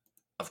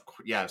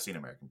 Yeah, I've seen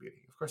American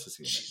Beauty. Of course I've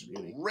seen American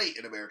Beauty. She's great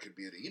in American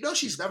Beauty. You know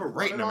she's never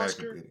won an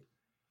Oscar? Beauty.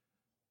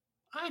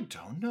 I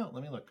don't know.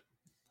 Let me look.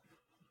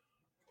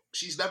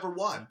 She's never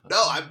won.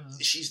 No,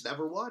 she's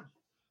never won.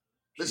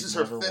 This is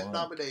her 5th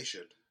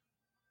nomination.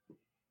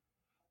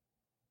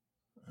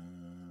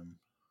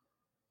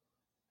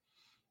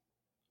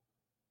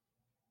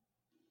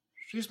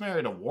 She's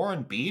married to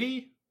Warren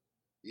Beatty?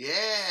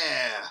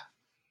 Yeah.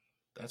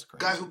 That's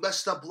crazy. Guy who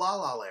messed up La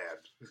La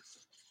Land.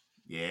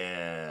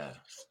 Yeah.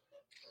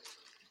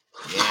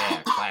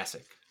 Yeah,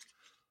 classic.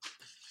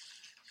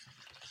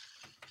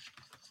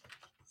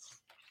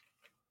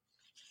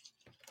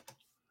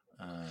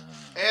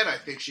 And I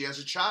think she has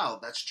a child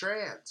that's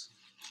trans.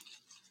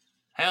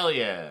 Hell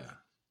yeah.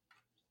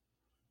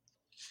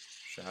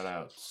 Shout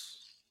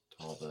outs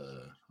to all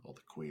the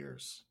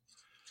queers.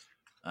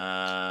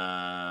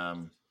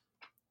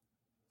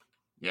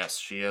 Yes,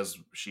 she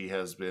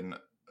has been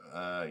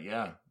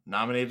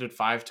nominated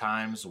 5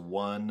 times,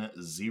 won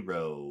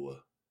 0.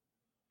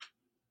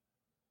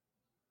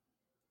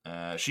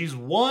 She's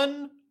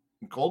won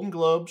Golden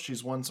Globes,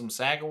 she's won some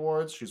SAG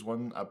Awards, she's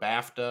won a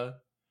BAFTA.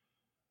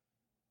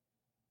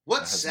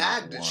 What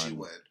SAG did she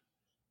win?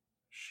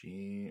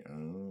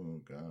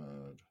 Oh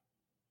god.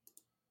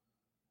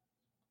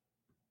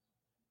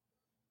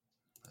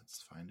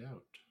 Let's find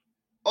out.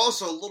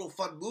 Also, a little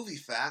fun movie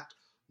fact.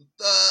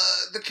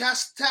 The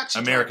cast taxi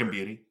American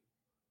driver. Beauty.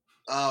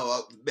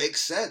 Oh,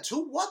 makes sense.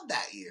 Who won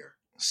that year?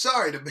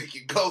 Sorry to make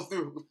you go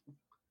through.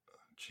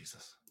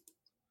 Jesus.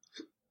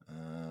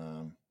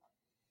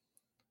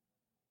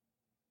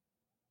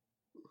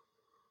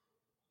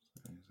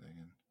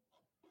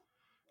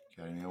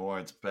 Academy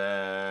Awards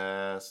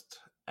Best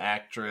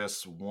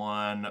Actress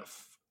won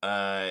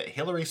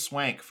Hilary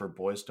Swank for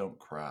Boys Don't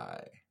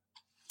Cry.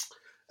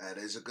 That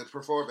is a good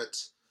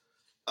performance.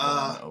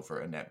 Over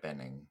Annette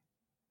Bening.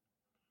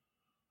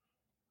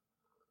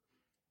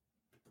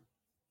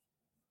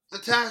 The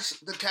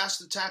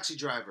cast of Taxi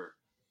Driver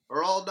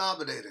are all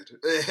nominated.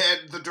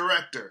 And the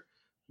director,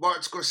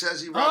 Martin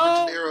Scorsese,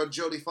 Robert De Niro, and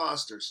Jodie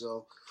Foster.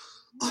 So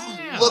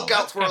look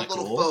out for a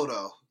little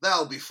photo.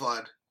 That'll be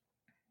fun.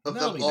 Of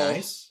That'll them be all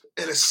nice.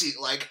 In a seat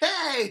like,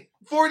 hey,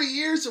 40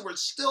 years and we're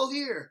still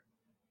here.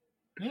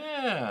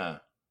 Yeah.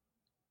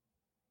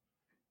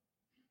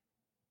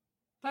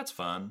 That's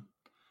fun.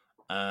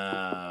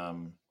 Yeah.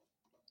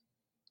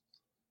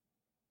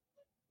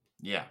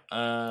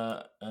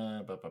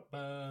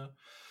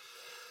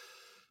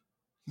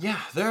 Yeah,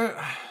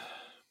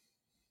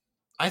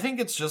 I think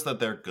it's just that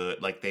they're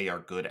good. Like, they are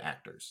good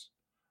actors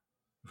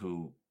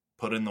who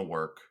put in the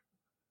work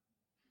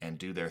and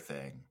do their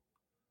thing.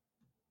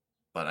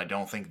 But I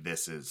don't think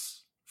this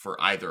is, for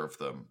either of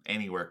them,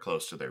 anywhere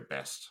close to their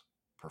best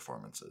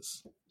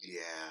performances.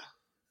 Yeah.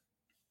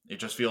 It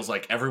just feels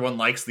like everyone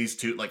likes these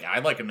two. Like, I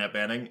like Annette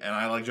Bening and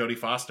I like Jodie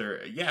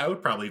Foster. Yeah, I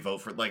would probably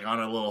vote for, like, on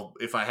a little,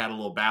 if I had a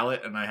little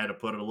ballot and I had to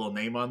put a little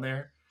name on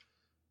there.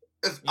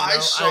 If I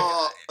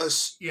saw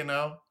if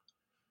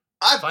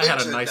I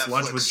had a nice Netflix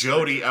lunch with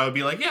Jodie, I would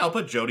be like, yeah, I'll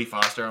put Jodie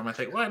Foster on my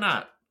thing. Why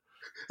not?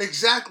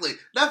 Exactly.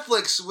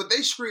 Netflix, when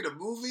they screen a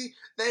movie,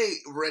 they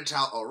rent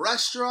out a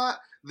restaurant.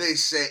 They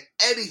say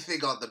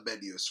anything on the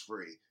menu is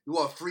free. You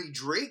want a free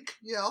drink?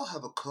 Yeah, I'll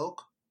have a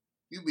Coke.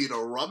 You mean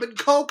a rum and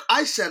Coke?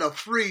 I said a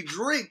free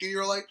drink. And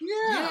you're like,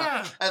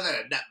 yeah. And then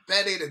Annette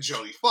Bening and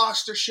Jodie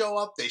Foster show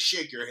up. They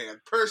shake your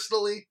hand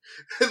personally.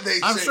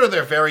 I'm sure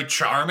they're very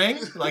charming,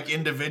 like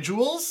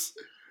individuals.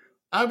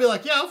 I'd be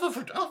like, yeah, I'll vote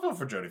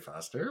for Jodie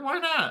Foster. Why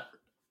not?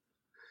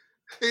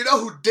 You know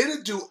who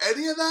didn't do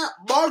any of that?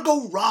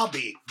 Margot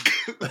Robbie.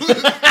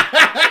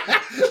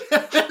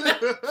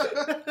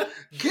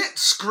 Get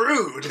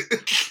screwed.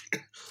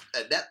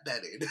 Annette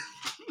Bening.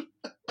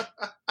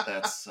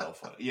 That's so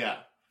funny.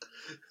 Yeah.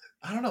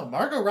 I don't know.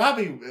 Margot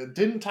Robbie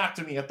didn't talk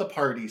to me at the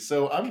party,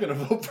 so I'm going to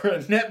vote for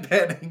Annette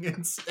Bening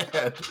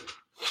instead.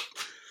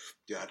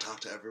 Yeah, I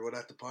talked to everyone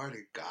at the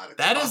party. God,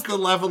 that is the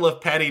level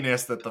of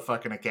pettiness that the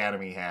fucking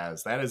Academy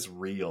has. That is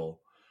real.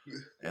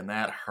 And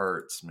that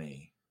hurts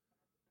me.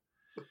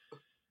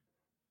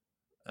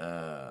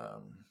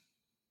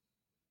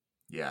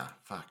 Yeah,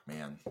 fuck,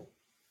 man.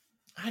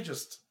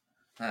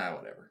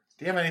 Whatever.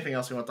 Do you have anything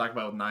else you want to talk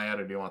about with Nyad,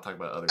 or do you want to talk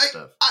about other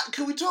stuff?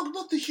 Can we talk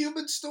about the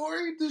human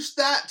story? There's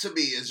that to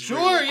me is sure,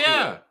 really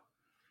yeah.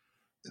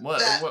 Cool.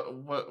 What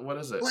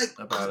is it? Like,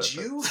 about could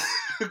you?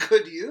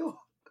 Could you?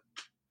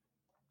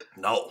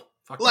 No.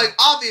 Fuck like, no.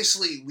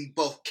 Obviously, we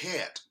both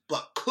can't,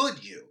 but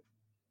could you?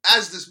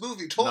 As this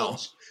movie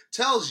tells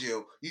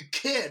you, you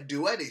can't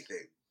do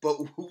anything, but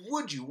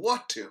would you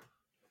want to?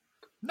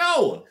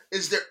 No.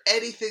 Is there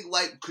anything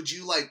like? Could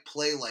you like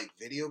play like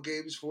video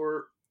games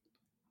for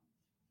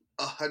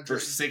For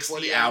 120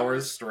 60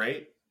 hours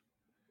straight?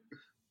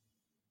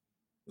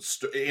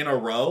 In a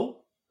row?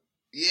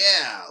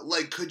 Yeah,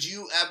 like could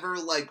you ever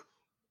like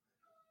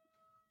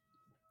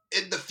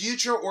in the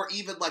future or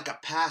even like a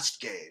past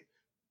game,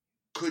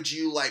 could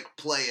you like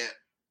play it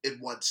in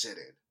one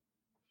sitting?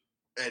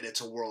 And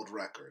it's a world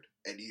record,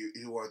 and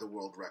you are the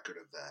world record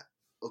of that.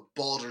 Of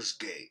Baldur's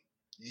Gate.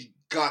 You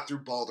got through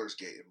Baldur's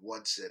Gate in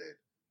one sitting.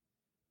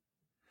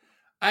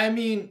 I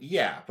mean,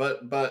 yeah,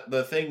 but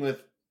the thing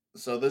with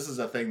so this is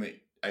a thing that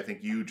I think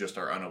you just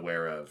are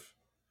unaware of,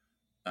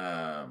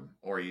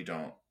 or you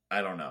don't.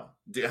 I don't know.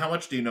 How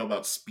much do you know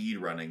about speed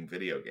running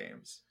video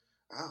games?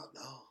 I don't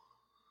know.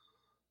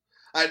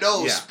 I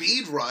know Yeah.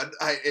 speed run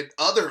in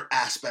other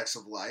aspects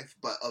of life,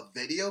 but a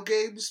video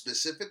game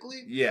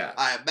specifically, Yeah,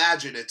 I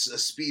imagine it's a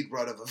speed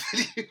run of a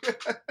video.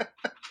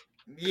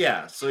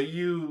 yeah. So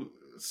you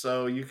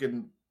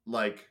can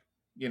like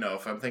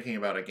if I'm thinking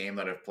about a game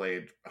that I've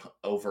played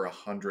over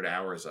 100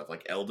 hours of,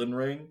 like Elden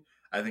Ring,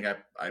 I think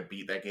I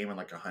beat that game in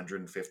like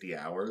 150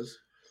 hours.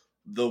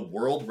 The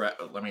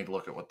let me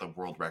look at what the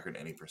world record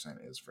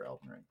 80% is for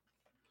Elden Ring.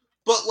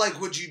 But like,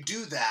 would you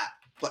do that?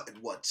 But in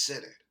one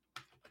sitting?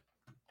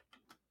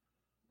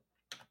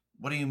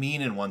 What do you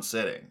mean in one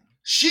sitting?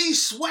 She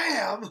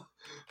swam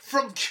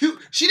from Q.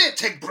 She didn't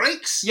take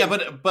breaks. Yeah,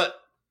 but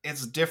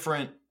it's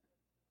different.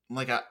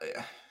 Like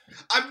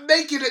I'm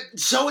making it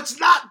so it's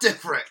not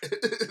different.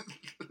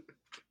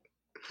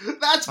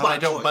 That's my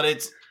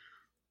point.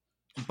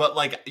 But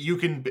like you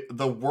can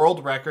the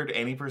world record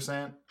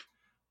 80%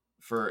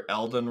 for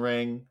Elden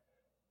Ring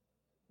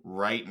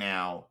right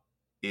now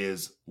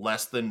is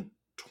less than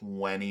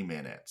 20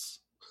 minutes.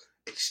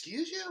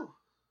 Excuse you?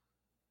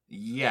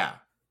 Yeah.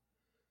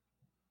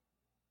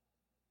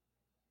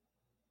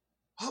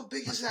 How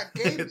big is that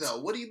game, though?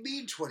 What do you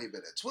mean 20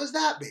 minutes? What does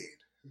that mean?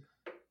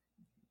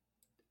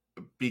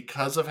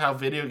 Because of how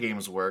video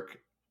games work,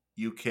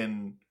 you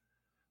can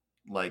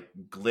like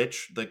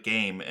glitch the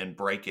game and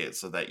break it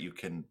so that you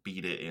can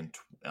beat it in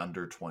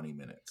under 20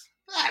 minutes.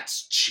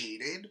 That's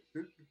cheating.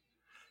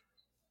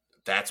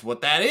 That's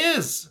what that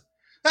is.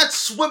 That's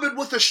swimming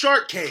with a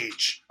shark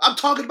cage. I'm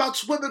talking about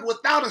swimming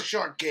without a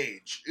shark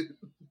cage.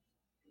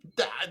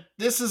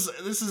 This is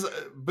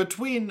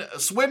between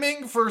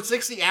swimming for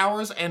 60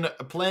 hours and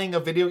playing a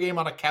video game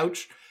on a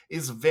couch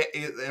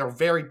are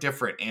very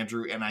different,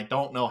 Andrew, and I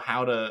don't know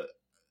how to.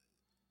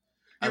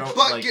 Your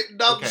butt getting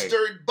numb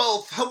during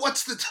both.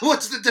 What's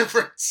the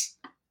difference?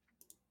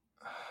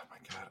 Oh my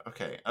god.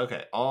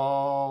 Okay.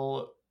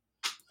 All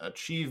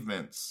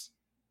achievements,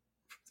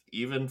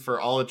 even for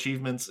all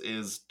achievements,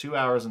 is 2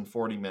 hours and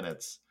 40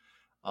 minutes.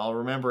 All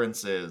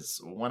remembrances,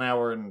 1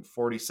 hour and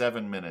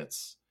 47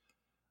 minutes.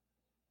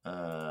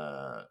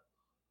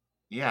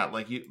 Yeah,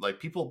 like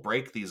people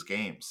break these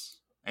games.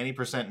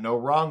 80% no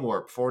wrong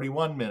warp,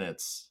 41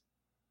 minutes.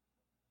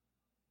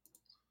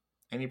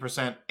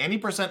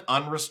 80%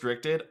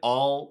 unrestricted,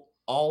 all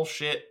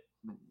shit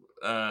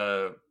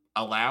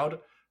allowed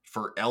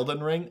for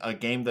Elden Ring, a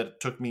game that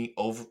took me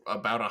over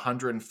about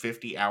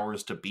 150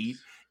 hours to beat,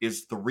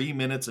 is 3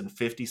 minutes and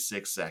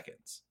 56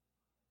 seconds.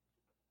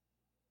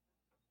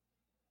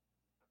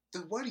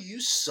 Then why do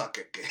you suck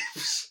at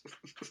games?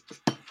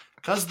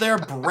 Because they're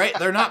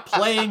not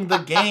playing the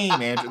game,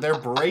 Andrew. They're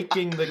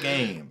breaking the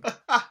game.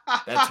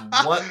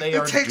 That's what they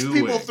are doing. It takes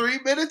people 3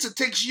 minutes. It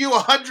takes you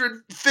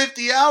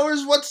 150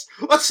 hours. What's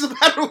the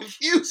matter with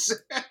you,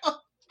 Sam?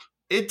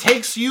 It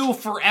takes you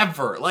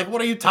forever. Like,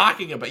 what are you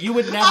talking about? You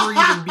would never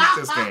even beat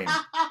this game.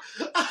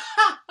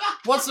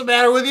 What's the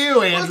matter with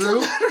you, Andrew?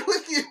 What's the matter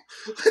with you?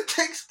 It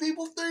takes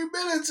people 3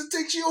 minutes. It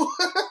takes you...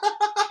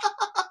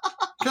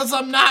 Because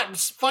I'm not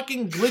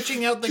fucking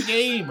glitching out the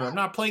game. I'm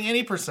not playing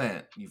any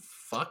percent. You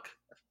fuck.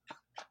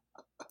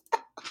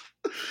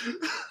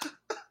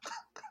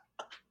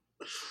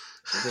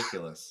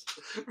 Ridiculous.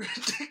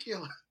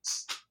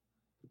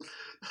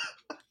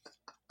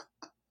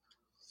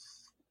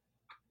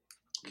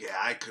 Yeah,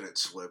 I couldn't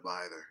swim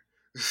either.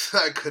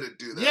 I couldn't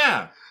do that.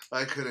 Yeah.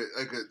 I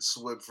couldn't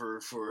swim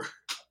for...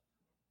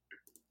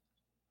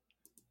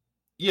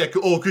 Yeah,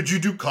 could you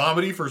do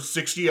comedy for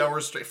 60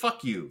 hours straight?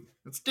 Fuck you.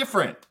 It's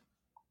different.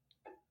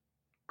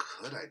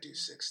 Could I do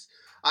 60?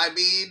 I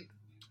mean,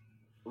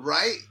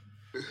 right?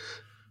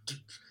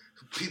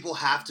 People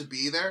have to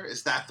be there?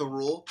 Is that the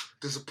rule?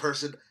 Does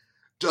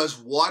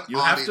one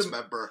audience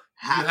member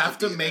have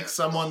to make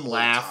someone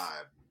laugh?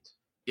 Time?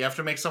 You have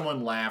to make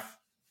someone laugh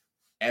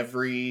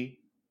every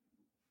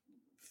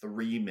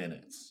 3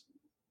 minutes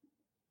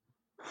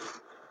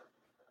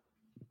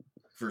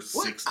for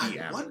 60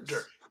 hours. I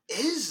wonder,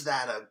 is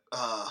that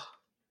a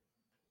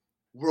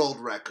world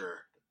record?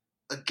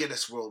 A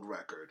Guinness World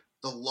Record?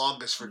 The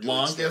longest for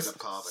doing stand-up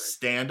comedy.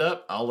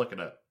 Stand-up? I'll look it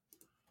up.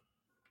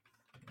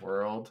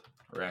 World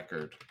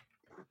record.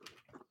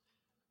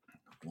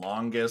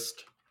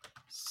 Longest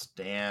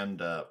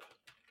stand-up.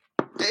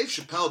 Dave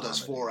Chappelle does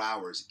 4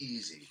 hours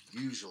easy,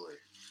 usually.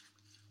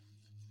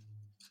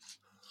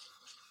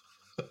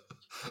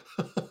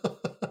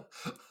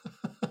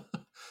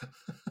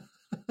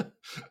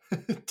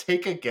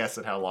 Take a guess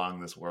at how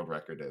long this world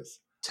record is.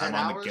 10 I'm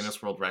hours? on the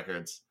Guinness World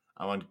Records.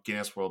 I'm on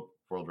Guinness World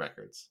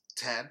Records.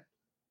 10?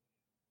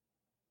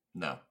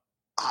 No.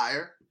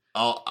 Higher?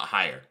 Oh,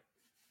 higher.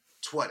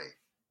 20.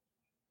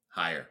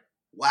 Higher.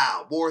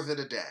 Wow, more than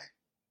a day.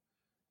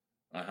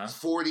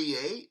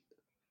 48?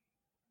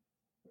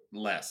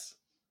 Less.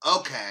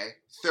 Okay,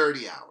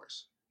 30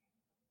 hours.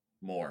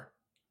 More.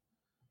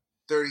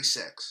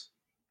 36.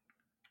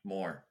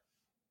 More.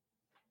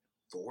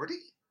 40?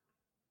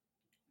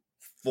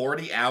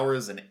 40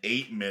 hours and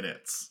 8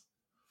 minutes.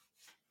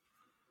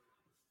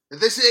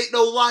 This ain't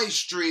no live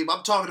stream.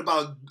 I'm talking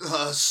about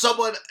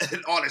someone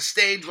on a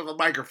stage with a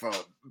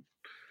microphone.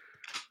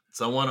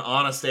 Someone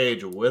on a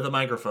stage with a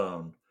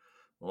microphone.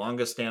 The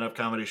longest stand-up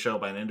comedy show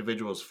by an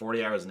individual was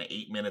 40 hours and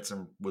 8 minutes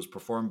and was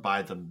performed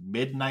by the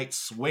Midnight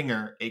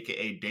Swinger,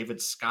 a.k.a.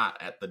 David Scott,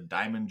 at the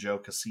Diamond Joe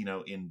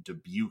Casino in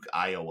Dubuque,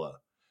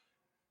 Iowa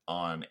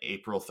on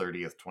April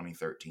 30th,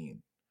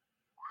 2013.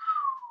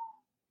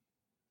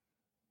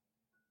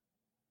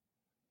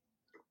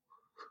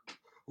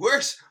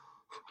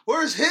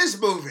 Where's his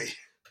movie?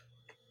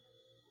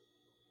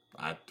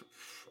 I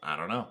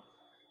don't know.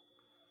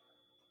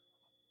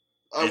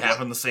 It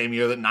happened the same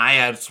year that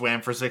Nyad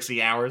swam for 60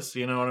 hours.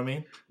 You know what I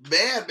mean?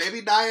 Man,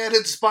 maybe Nyad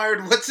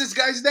inspired... What's this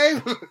guy's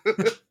name?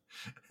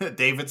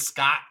 David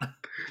Scott.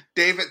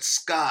 David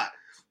Scott.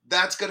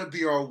 That's going to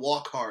be our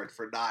walk hard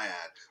for Nyad.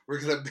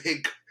 We're going to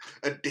make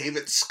a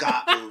David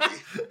Scott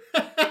movie.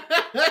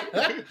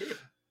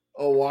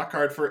 A walk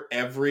hard for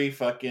every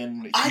fucking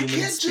human I can't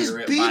just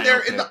be biopic.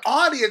 there in the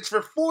audience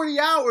for 40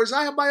 hours.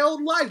 I have my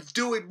own life.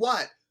 Doing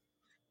what?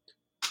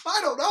 I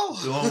don't know.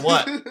 Doing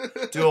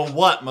what? Doing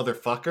what,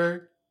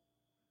 motherfucker?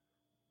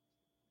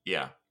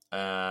 Yeah.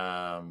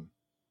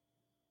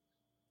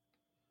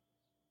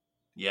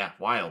 Yeah,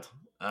 wild.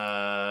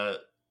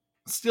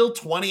 Still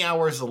 20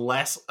 hours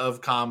less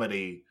of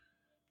comedy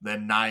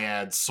than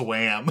Nyad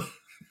swam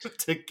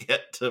to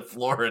get to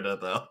Florida,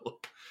 though.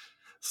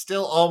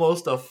 Still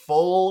almost a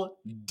full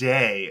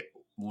day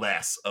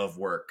less of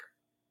work.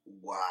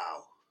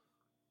 Wow.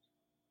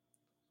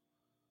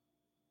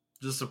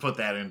 Just to put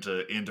that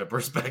into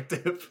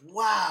perspective.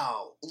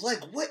 Wow.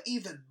 Like, what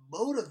even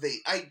motivate?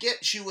 I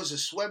get she was a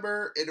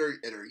swimmer in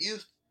her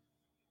youth.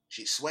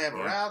 She swam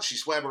around. She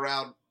swam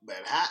around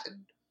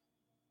Manhattan.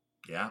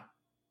 Yeah.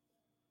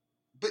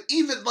 But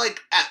even, like,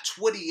 at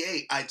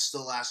 28, I'd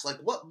still ask, like,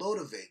 what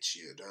motivates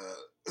you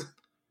to...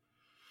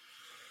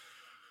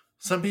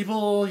 Some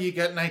people, you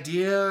get an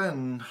idea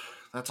and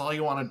that's all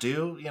you want to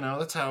do. You know,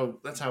 that's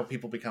how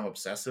people become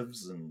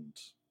obsessives, and,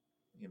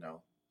 you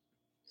know.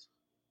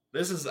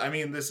 This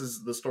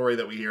is the story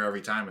that we hear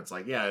every time. It's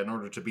like, yeah, in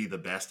order to be the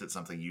best at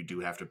something, you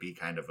do have to be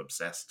kind of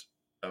obsessed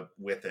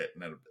with it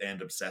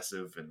and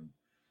obsessive and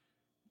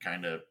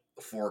kind of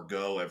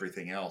forego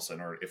everything else. In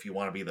order, if you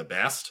want to be the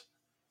best,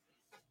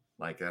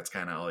 like, that's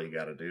kind of all you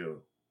got to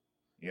do,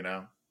 you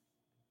know?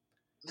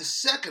 The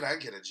second I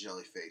get a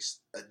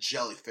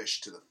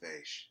jellyfish to the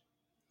face.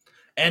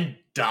 And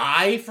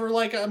die for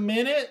like a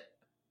minute?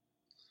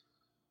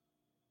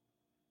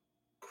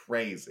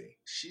 Crazy.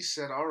 She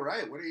said, all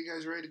right, when are you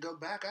guys ready to go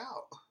back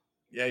out?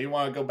 Yeah, you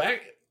want to go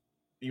back?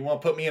 You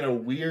want to put me in a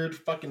weird,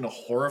 fucking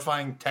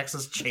horrifying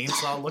Texas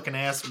Chainsaw looking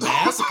ass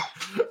mask?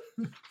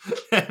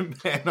 and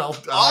I'll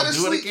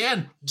Honestly, do it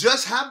again.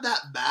 Just have that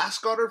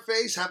mask on her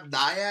face, have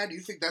Nyad. You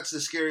think that's the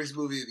scariest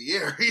movie of the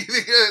year? You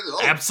think,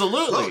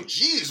 Absolutely. Oh,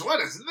 jeez, what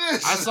is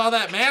this? I saw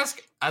that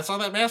mask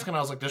and I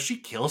was like, does she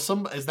kill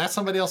is that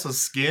somebody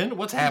else's skin?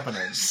 What's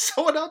happening?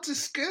 Someone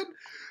else's skin?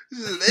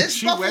 Is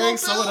she wearing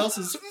someone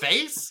else's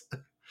face?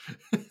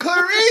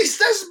 Clarice,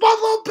 this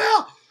Buffalo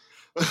Bill!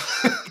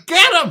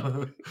 Get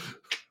him!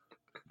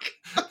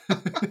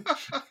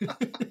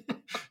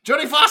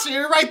 Jodie Foster,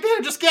 you're right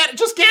there. Just get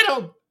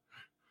him.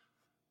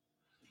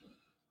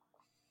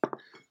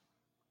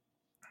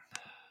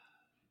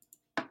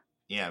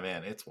 Yeah,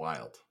 man, it's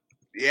wild.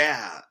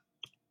 Yeah.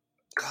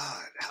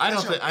 God. I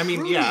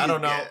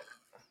don't know.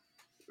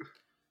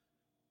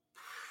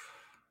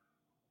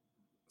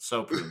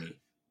 So pruny.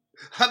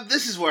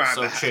 This is where I'm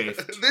so at.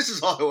 Chafed. This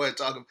is all I want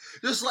to talk about.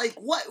 Just like,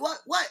 what?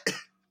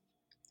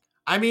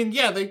 I mean,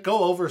 yeah, they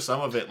go over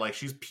some of it. Like,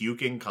 she's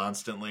puking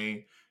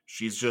constantly.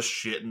 She's just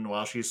shitting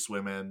while she's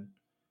swimming.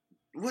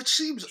 Which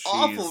seems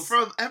awful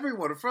from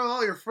everyone, from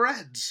all your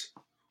friends.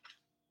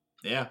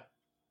 Yeah.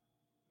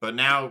 But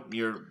now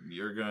you're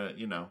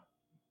gonna,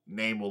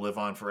 name will live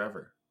on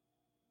forever.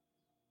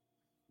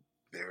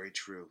 Very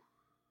true.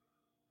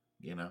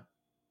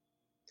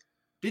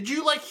 Did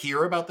you,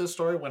 hear about this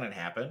story when it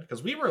happened?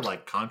 Because we were,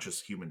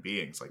 conscious human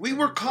beings. We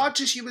were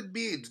conscious human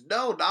beings.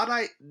 No, not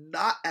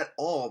at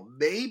all.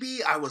 Maybe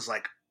I was,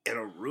 in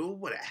a room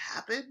when it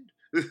happened.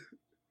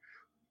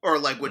 Or,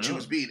 when she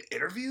was being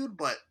interviewed,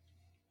 but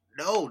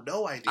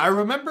no idea. I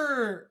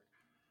remember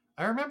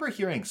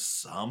hearing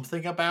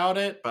something about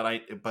it, but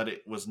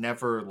it was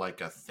never,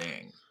 a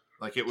thing.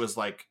 It was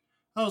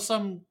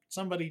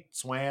somebody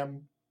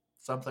swam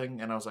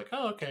something, and I was like,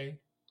 oh, okay.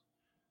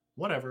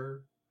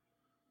 Whatever.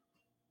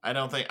 I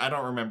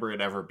don't remember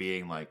it ever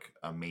being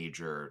a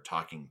major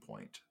talking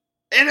point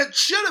And it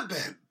should have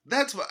been.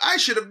 That's what I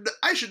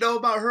should know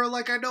about her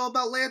like I know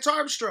about Lance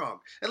Armstrong.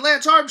 And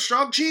Lance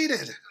Armstrong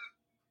cheated.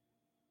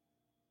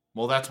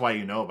 Well, that's why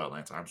you know about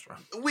Lance Armstrong.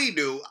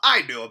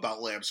 I knew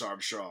about Lance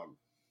Armstrong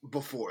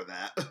before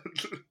that.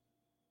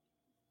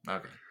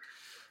 Okay.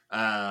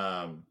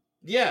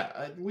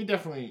 Yeah, we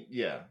definitely,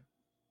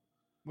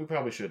 we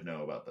probably should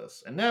know about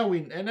this. And now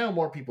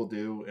more people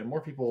do, and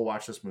more people will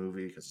watch this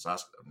movie because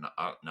it's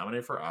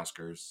nominated for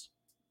Oscars.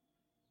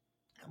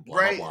 And blah,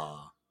 right. blah,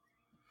 blah.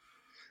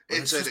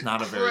 It's just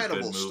not a very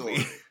good movie.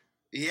 Story.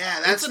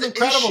 Yeah, that's an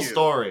incredible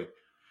story.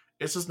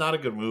 It's just not a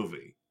good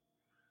movie.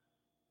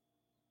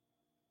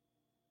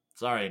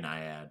 Sorry,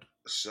 Nyad.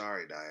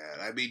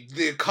 I mean,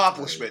 the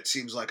accomplishment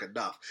seems like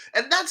enough.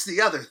 And that's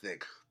the other thing.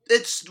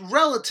 It's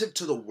relative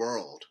to the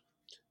world.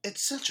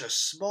 It's such a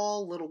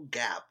small little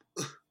gap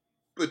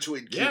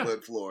between Cuba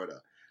and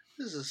Florida.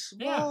 This is a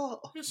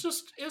small... Yeah.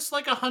 It's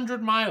like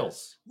 100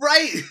 miles.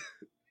 Right!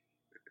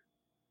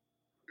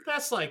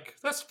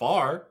 That's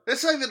far.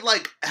 That's not even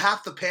like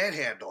half the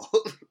panhandle.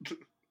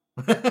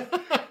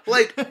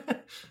 Like,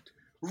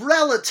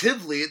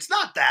 relatively, it's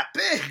not that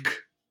big.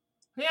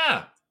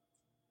 Yeah.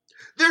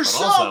 There's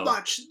so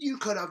much you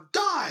could have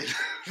died.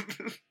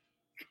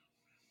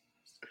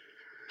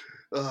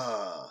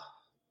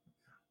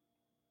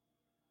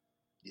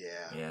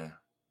 Yeah. Yeah.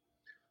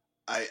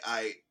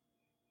 I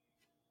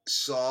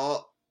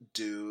saw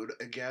Dune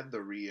again,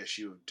 the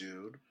reissue of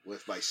Dune,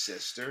 with my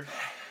sister.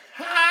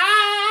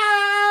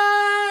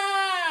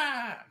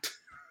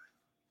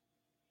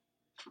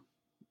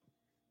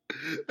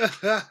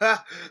 I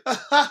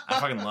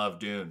fucking love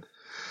Dune.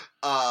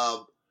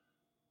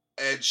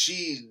 And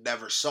she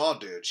never saw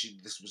Dune.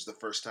 This was the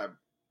first time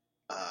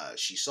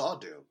she saw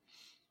Dune.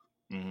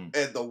 Mm-hmm.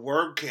 And the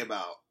worm came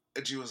out,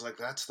 and she was like,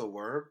 "That's the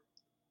worm?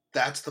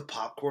 That's the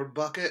popcorn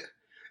bucket?"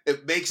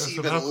 It makes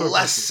even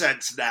less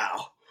sense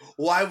now.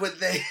 Why would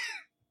they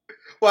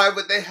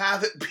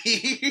have it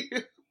be?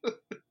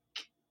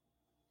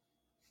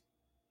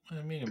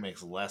 I mean, it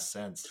makes less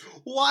sense.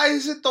 Why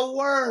is it the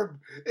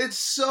worm? It's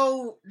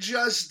so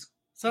just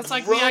that's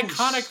like gross. The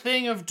iconic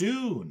thing of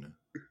Dune.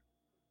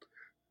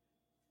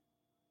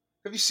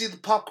 Have you seen the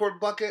popcorn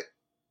bucket?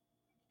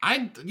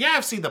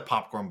 I've seen the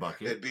popcorn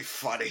bucket. It'd be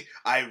funny.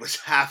 I was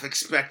half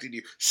expecting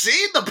you.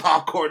 Seen the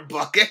popcorn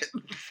bucket?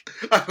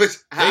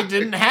 They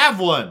didn't have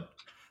one.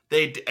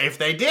 If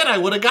they did, I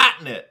would have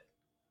gotten it.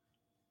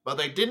 But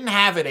they didn't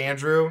have it,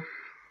 Andrew.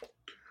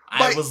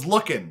 I was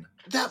looking.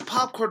 That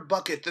popcorn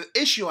bucket, the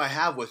issue I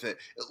have with it,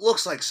 it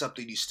looks like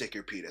something you stick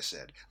your penis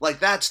in. Like,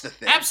 that's the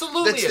thing.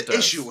 Absolutely, that's the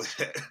issue with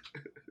it.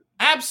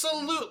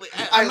 Absolutely.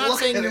 I'm not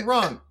saying you're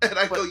wrong. And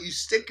I go, you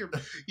stick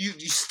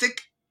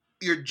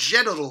your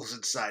genitals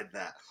inside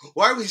that.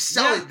 Why are we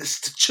selling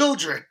this to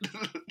children?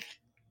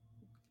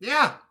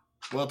 Yeah.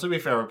 Well, to be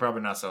fair, we're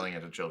probably not selling it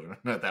to children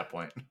at that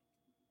point.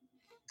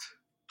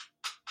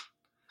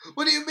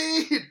 What do you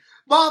mean?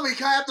 Mommy,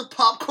 can I have the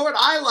popcorn?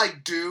 I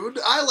like Dune.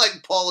 I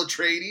like Paul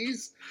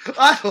Atreides.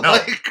 I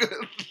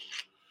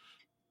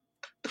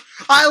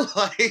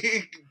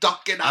like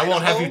Duck and I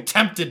won't have you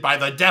tempted by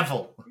the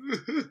devil.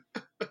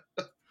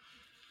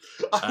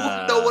 I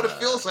wouldn't know what it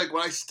feels like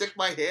when I stick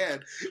my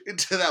hand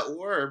into that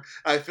worm.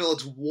 I feel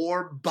its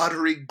warm,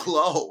 buttery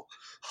glow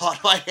on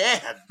my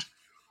hand.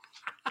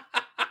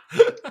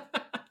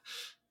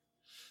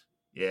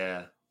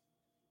 Yeah.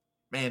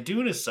 Man,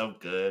 Dune is so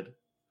good.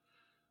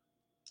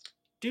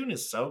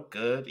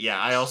 Yeah,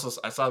 I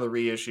saw the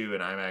reissue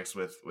in IMAX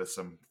with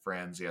some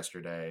friends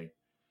yesterday.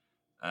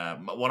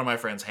 One of my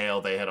friends,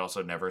 Hale, they had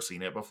also never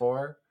seen it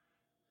before.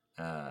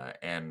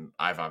 And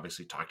I've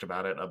obviously talked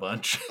about it a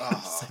bunch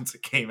since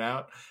it came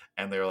out.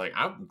 And they were like,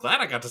 I'm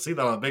glad I got to see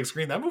that on the big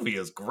screen. That movie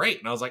is great.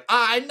 And I was like,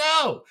 I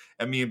know.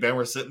 And me and Ben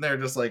were sitting there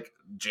just like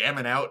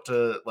jamming out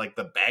to like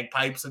the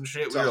bagpipes and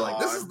shit. We were like,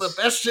 this is the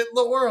best shit in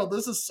the world.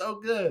 This is so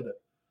good.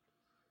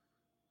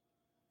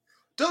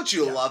 Don't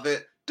you love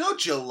it?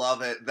 Don't you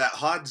love it that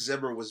Hans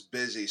Zimmer was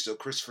busy, so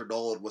Christopher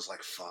Nolan was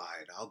like,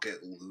 fine, I'll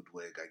get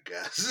Ludwig, I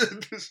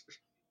guess.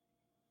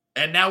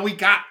 And now we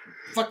got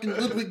fucking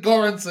Ludwig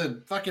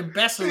Göransson. Fucking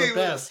best of the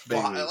best,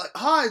 baby. Like,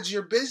 Hans,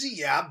 you're busy?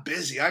 Yeah, I'm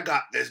busy. I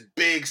got this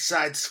big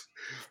sci-fi.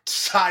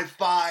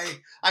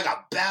 I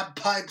got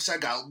bagpipes. I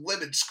got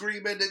women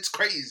screaming. It's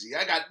crazy.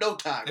 I got no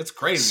time. It's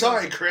crazy.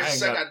 Sorry,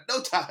 Chris. I got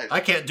no time. I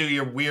can't do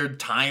your weird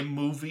time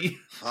movie.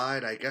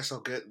 Fine, I guess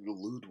I'll get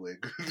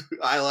Ludwig.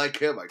 I like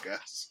him, I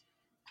guess.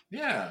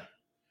 Yeah.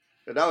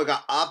 And now we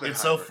got Oppenheimer.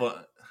 It's so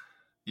fun.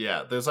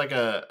 Yeah, there's like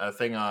a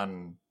thing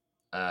on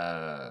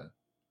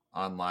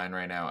online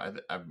right now.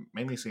 I've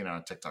mainly seen it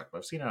on TikTok, but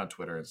I've seen it on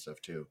Twitter and stuff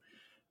too,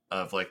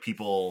 of like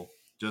people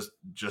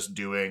just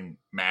doing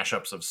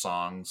mashups of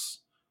songs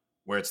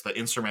where it's the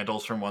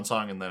instrumentals from one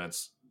song and then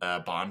it's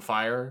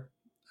Bonfire,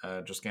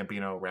 just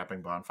Gambino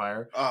rapping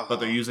Bonfire, but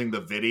they're using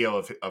the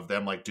video of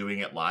them like doing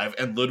it live,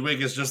 and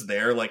Ludwig is just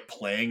there like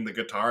playing the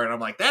guitar, and I'm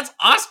like, that's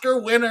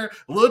Oscar winner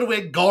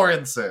Ludwig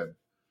Göransson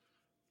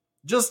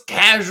just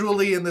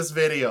casually in this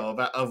video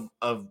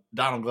of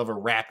Donald Glover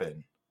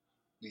rapping.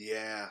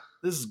 Yeah.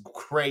 This is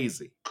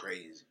crazy.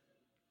 Crazy.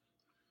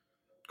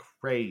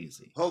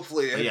 crazy.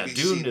 Hopefully But yeah, NBC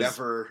Dune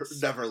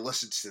is never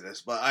listens to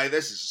this, but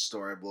this is a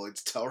story I'm willing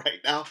to tell right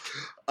now.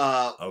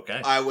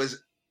 okay. I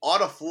was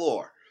on a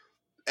floor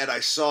and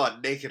I saw a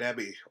Naked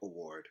Emmy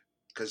award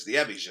because the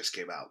Emmys just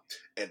came out,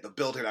 and the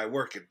building I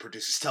work in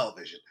produces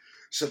television.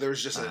 So there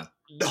was just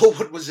no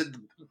one was in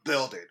the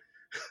building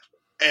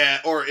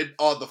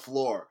on the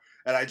floor,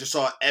 and I just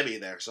saw an Emmy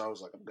there. So I was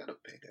like, I'm gonna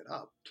pick it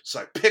up. So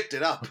I picked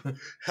it up.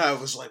 I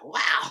was like,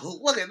 wow,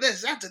 look at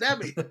this, that's an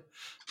Emmy.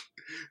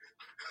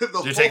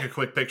 Did you take a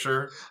quick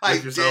picture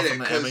with yourself in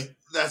the Emmy?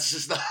 That's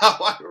just not how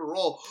I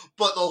roll.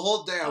 But the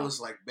whole day I was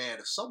like, man,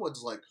 if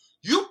someone's like,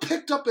 you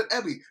picked up an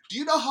Emmy, do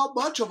you know how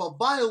much of a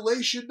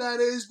violation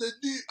that is?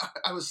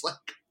 I was like,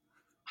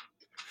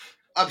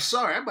 I'm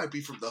sorry, I might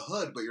be from the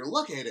hood, but you're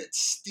lucky I didn't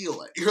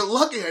steal it. You're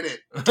lucky I didn't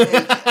take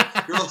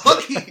it.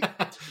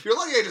 You're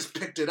lucky I just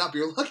picked it up.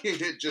 You're lucky I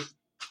didn't just...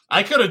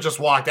 I could have just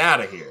walked out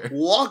of here.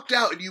 Walked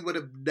out and you would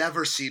have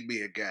never seen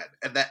me again.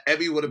 And that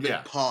Emmy would have been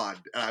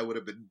pawned, and I would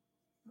have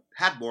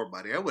had more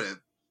money. I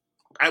wouldn't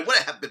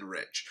have been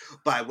rich,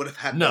 but I would have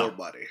had more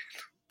money.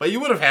 But you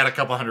would have had a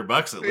couple $100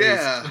 at least.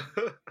 Yeah,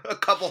 a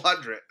couple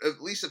hundred,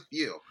 at least a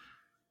few,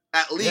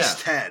 at least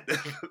 10,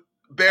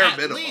 bare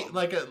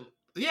minimum.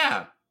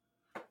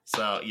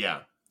 So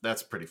yeah,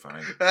 that's pretty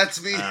funny.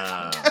 That's me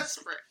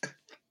desperate.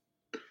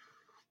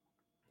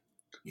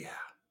 Yeah,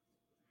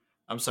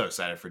 I'm so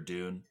excited for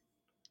Dune.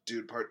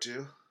 Dune Part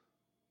 2.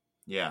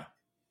 Yeah,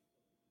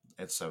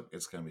 it's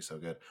gonna be so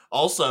good.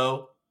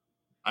 Also,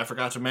 I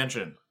forgot to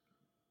mention,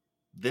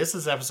 this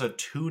is episode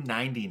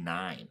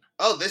 299.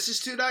 Oh, this is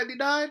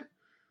 299?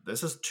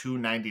 This is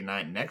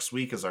 299. Next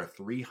week is our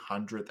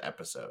 300th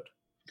episode.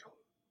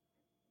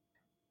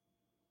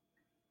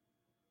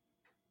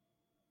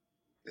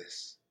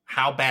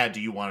 How bad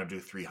do you want to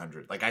do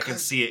 300? Like, I can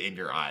see it in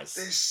your eyes.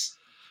 This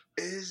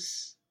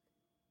is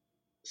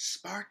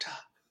Sparta.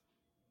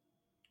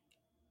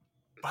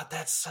 But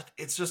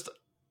it's just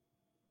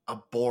a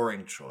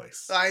boring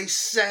choice. I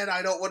said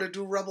I don't want to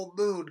do Rebel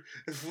Moon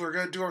if we're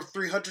going to do our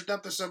 300th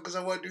episode because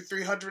I want to do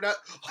 300,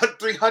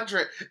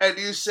 and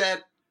you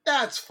said,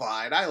 that's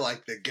fine. I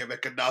like the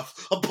gimmick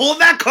enough. I'm pulling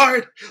that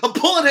card. I'm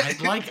pulling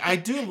it. I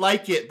do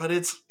like it, but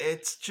it's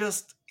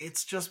just,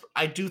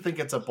 I do think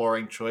it's a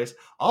boring choice.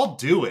 I'll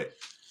do it,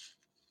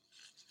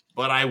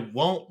 but I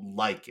won't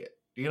like it.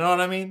 You know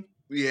what I mean?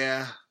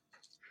 Yeah.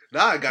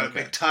 Now I got to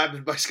make time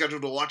in my schedule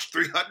to watch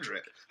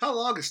 300. How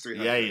long is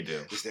 300? Yeah, you do.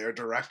 Is there a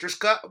director's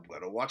cut? I'm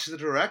going to watch the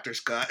director's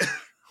cut.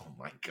 Oh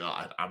my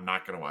God. I'm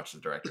not going to watch the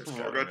director's cut.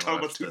 We're going to talk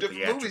about two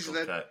different movies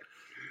then.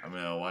 I'm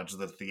going to watch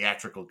the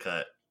theatrical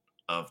cut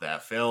of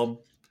that film.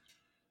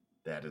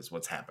 That is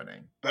what's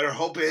happening. Better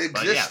hope it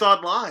exists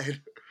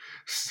online.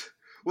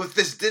 With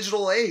this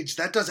digital age,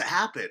 that doesn't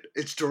happen.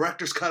 It's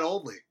director's cut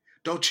only.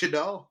 Don't you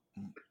know?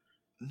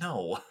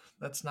 No,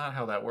 that's not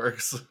how that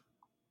works.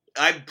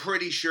 I'm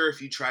pretty sure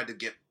if you tried to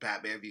get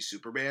Batman v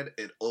Superman,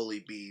 it'd only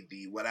be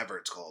the whatever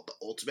it's called, the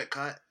ultimate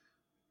cut.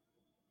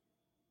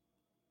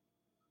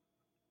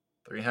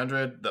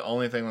 300. The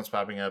only thing that's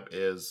popping up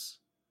is.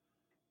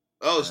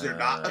 Oh, is there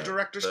not a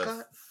director's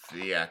cut?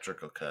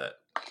 Theatrical cut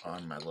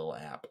on my little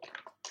app.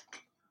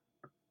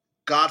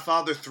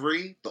 Godfather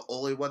 3, the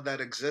only one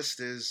that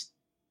exists is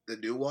the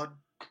new one.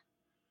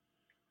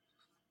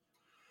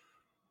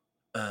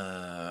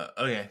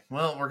 Okay.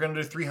 Well, we're gonna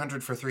do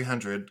 300 for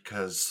 300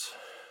 because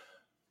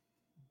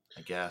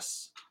I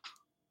guess.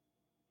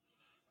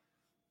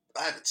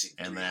 I haven't seen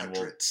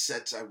 300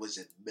 since I was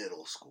in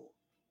middle school.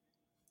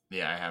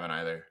 Yeah, I haven't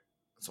either.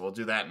 So we'll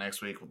do that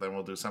next week. Then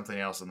we'll do something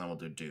else, and then we'll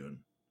do Dune.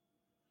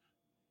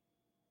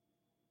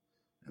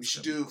 We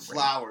should do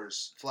Flower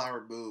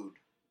Moon,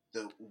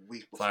 the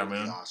week before the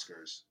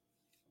Oscars.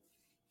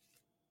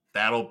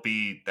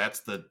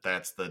 That's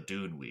the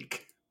Dune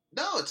week.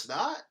 No, it's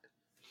not.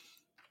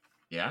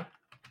 Yeah?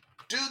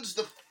 Dune's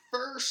the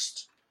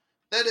first,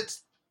 then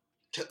it's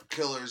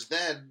Killers,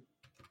 then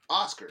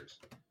Oscars.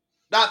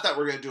 Not that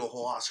we're going to do a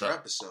whole Oscar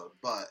episode,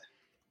 but...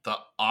 The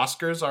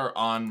Oscars are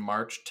on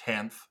March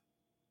 10th,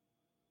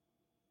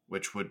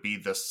 which would be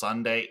the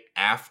Sunday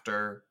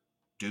after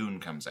Dune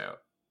comes out.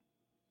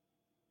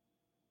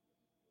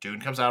 Dune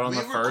comes out on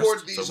the 1st. We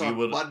record these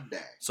on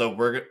Monday. So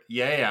we're...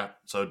 Yeah.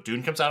 So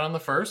Dune comes out on the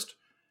 1st.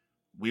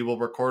 We will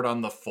record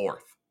on the 4th.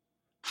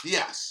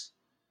 Yes.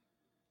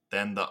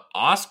 Then the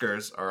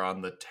Oscars are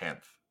on the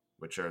 10th,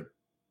 which are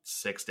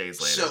 6 days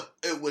later. So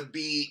it would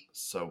be...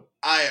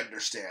 I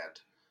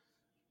understand.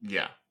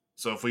 Yeah.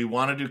 So if we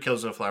want to do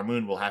Killers of the Flower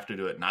Moon, we'll have to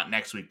do it not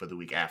next week, but the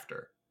week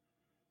after.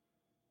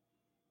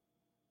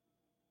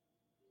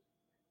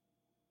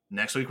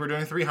 Next week we're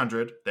doing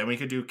 300. Then we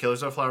could do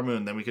Killers of the Flower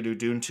Moon. Then we could do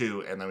Dune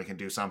 2. And then we can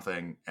do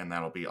something. And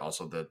that'll be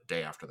also the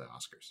day after the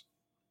Oscars.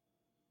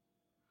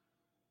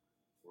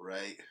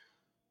 Right.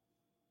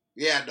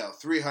 Yeah, no.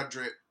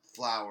 300,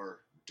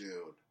 Flower,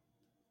 Dune.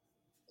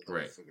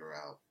 Great. We'll figure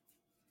out.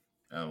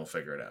 And we'll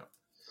figure it out.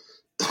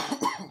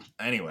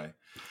 Anyway.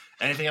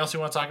 Anything else you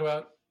want to talk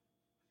about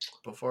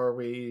before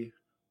we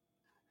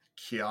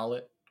kill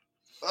it?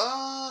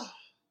 No.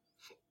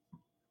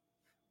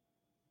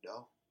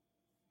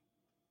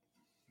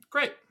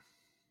 Great.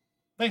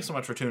 Thanks so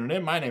much for tuning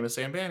in. My name is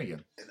Sam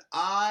Bannigan. And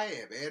I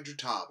am Andrew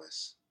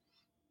Thomas.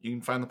 You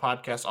can find the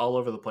podcast all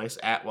over the place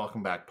at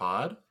Welcome Back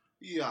Pod.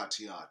 Yacht,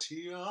 yacht,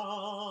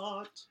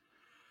 yacht.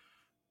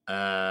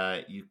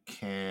 You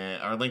can.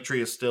 Our link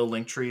tree is still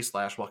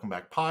linktree/Welcome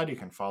Back Pod. You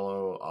can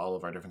follow all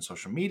of our different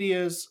social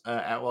medias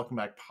at Welcome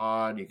Back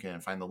Pod. You can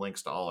find the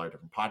links to all our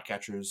different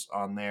podcatchers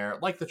on there.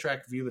 Like the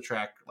track, view the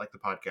track. Like the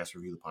podcast,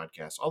 review the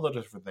podcast. All the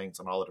different things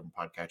on all the different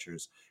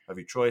podcatchers of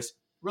your choice.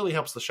 Really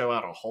helps the show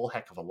out a whole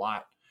heck of a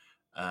lot.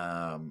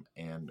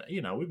 And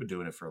you know, we've been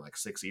doing it for like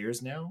 6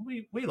 years now.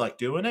 We like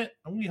doing it,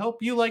 and we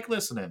hope you like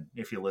listening.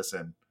 If you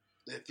listen.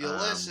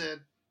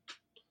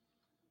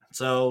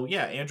 So,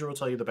 yeah, Andrew will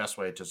tell you the best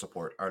way to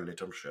support our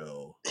little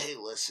show. Hey,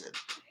 listen.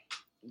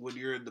 When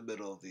you're in the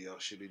middle of the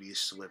ocean and you're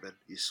swimming,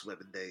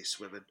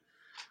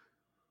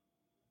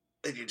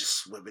 and you're just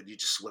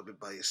swimming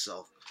by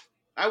yourself.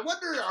 I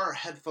wonder, are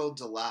headphones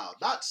allowed?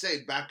 Not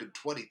saying back in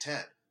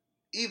 2010,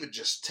 even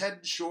just 10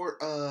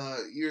 short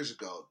years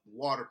ago,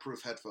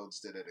 waterproof headphones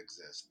didn't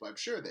exist. But I'm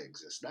sure they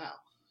exist now.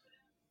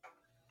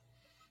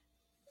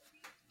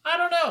 I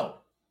don't know.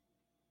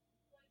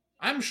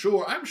 I'm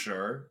sure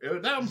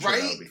that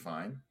would be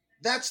fine.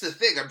 That's the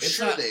thing. I'm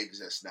sure they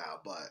exist now,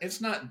 but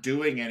it's not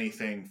doing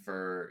anything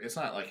it's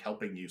not like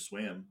helping you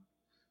swim.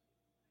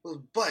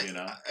 Well, but you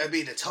know, I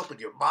mean, it's helping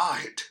your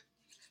mind.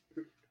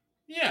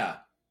 Yeah.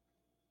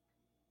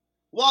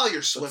 While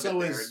you're swimming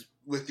there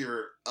with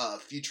your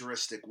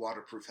futuristic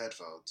waterproof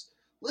headphones,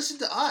 listen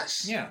to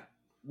us. Yeah.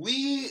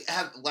 We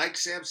have, like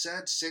Sam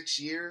said, 6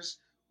 years.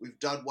 We've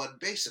done one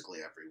basically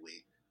every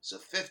week, so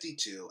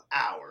 52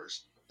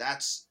 hours.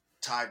 That's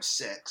times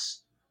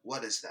 6.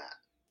 What is that?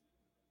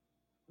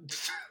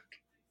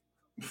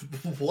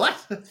 What?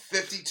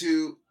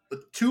 52.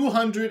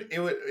 200.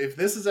 If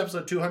this is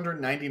episode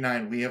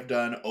 299, we have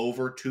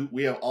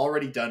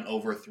already done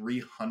over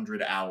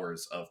 300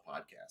 hours of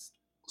podcast.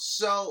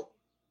 So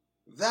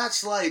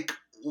that's like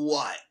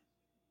what?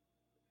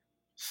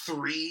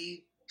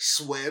 3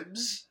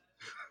 swims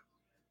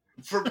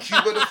from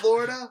Cuba to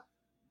Florida?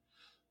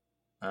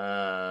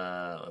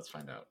 Let's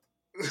find out.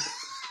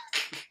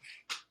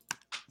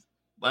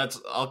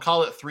 I'll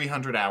call it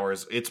 300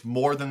 hours. It's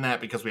more than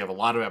that because we have a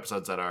lot of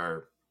episodes that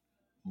are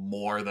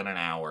more than an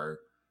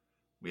hour.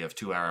 We have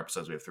 2-hour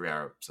episodes. We have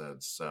 3-hour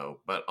episodes. So,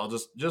 but I'll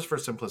just for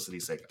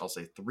simplicity's sake, I'll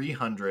say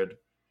 300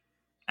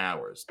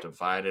 hours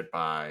divided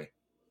by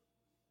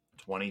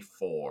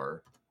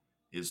 24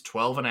 is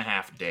 12 and a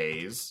half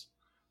days.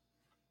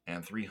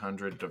 And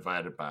 300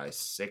 divided by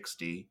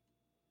 60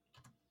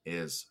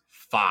 is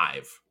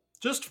 5.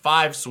 Just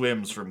 5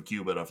 swims from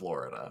Cuba to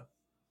Florida.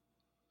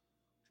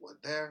 One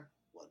there,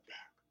 one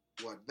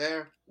back. One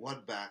there,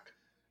 one back.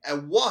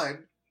 And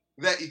one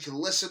that you can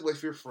listen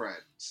with your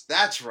friends.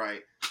 That's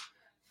right.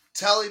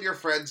 Telling your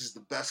friends is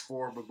the best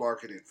form of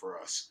marketing for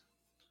us.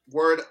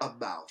 Word of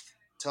mouth.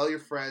 Tell your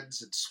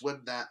friends and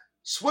swim that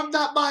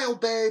mile,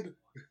 babe.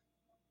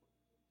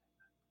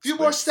 Few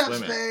more steps,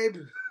 babe.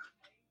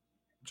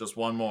 Just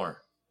one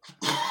more.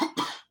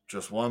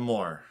 Just one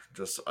more.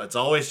 It's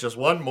always just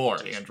one more,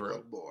 just Andrew.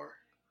 One more.